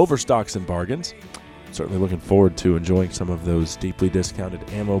of Overstocks and Bargains. Certainly looking forward to enjoying some of those deeply discounted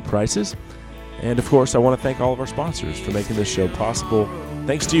ammo prices. And, of course, I want to thank all of our sponsors for making this show possible.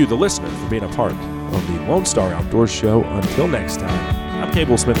 Thanks to you, the listener, for being a part of the Lone Star Outdoors Show. Until next time, I'm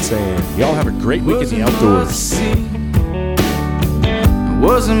Cable Smith saying, y'all have a great week in the outdoors.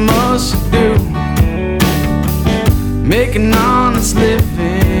 Wasn't much to do, making honest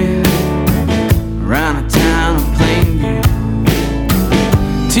living around a town of Plainview,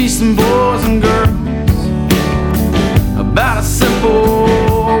 teaching boys and girls about a simple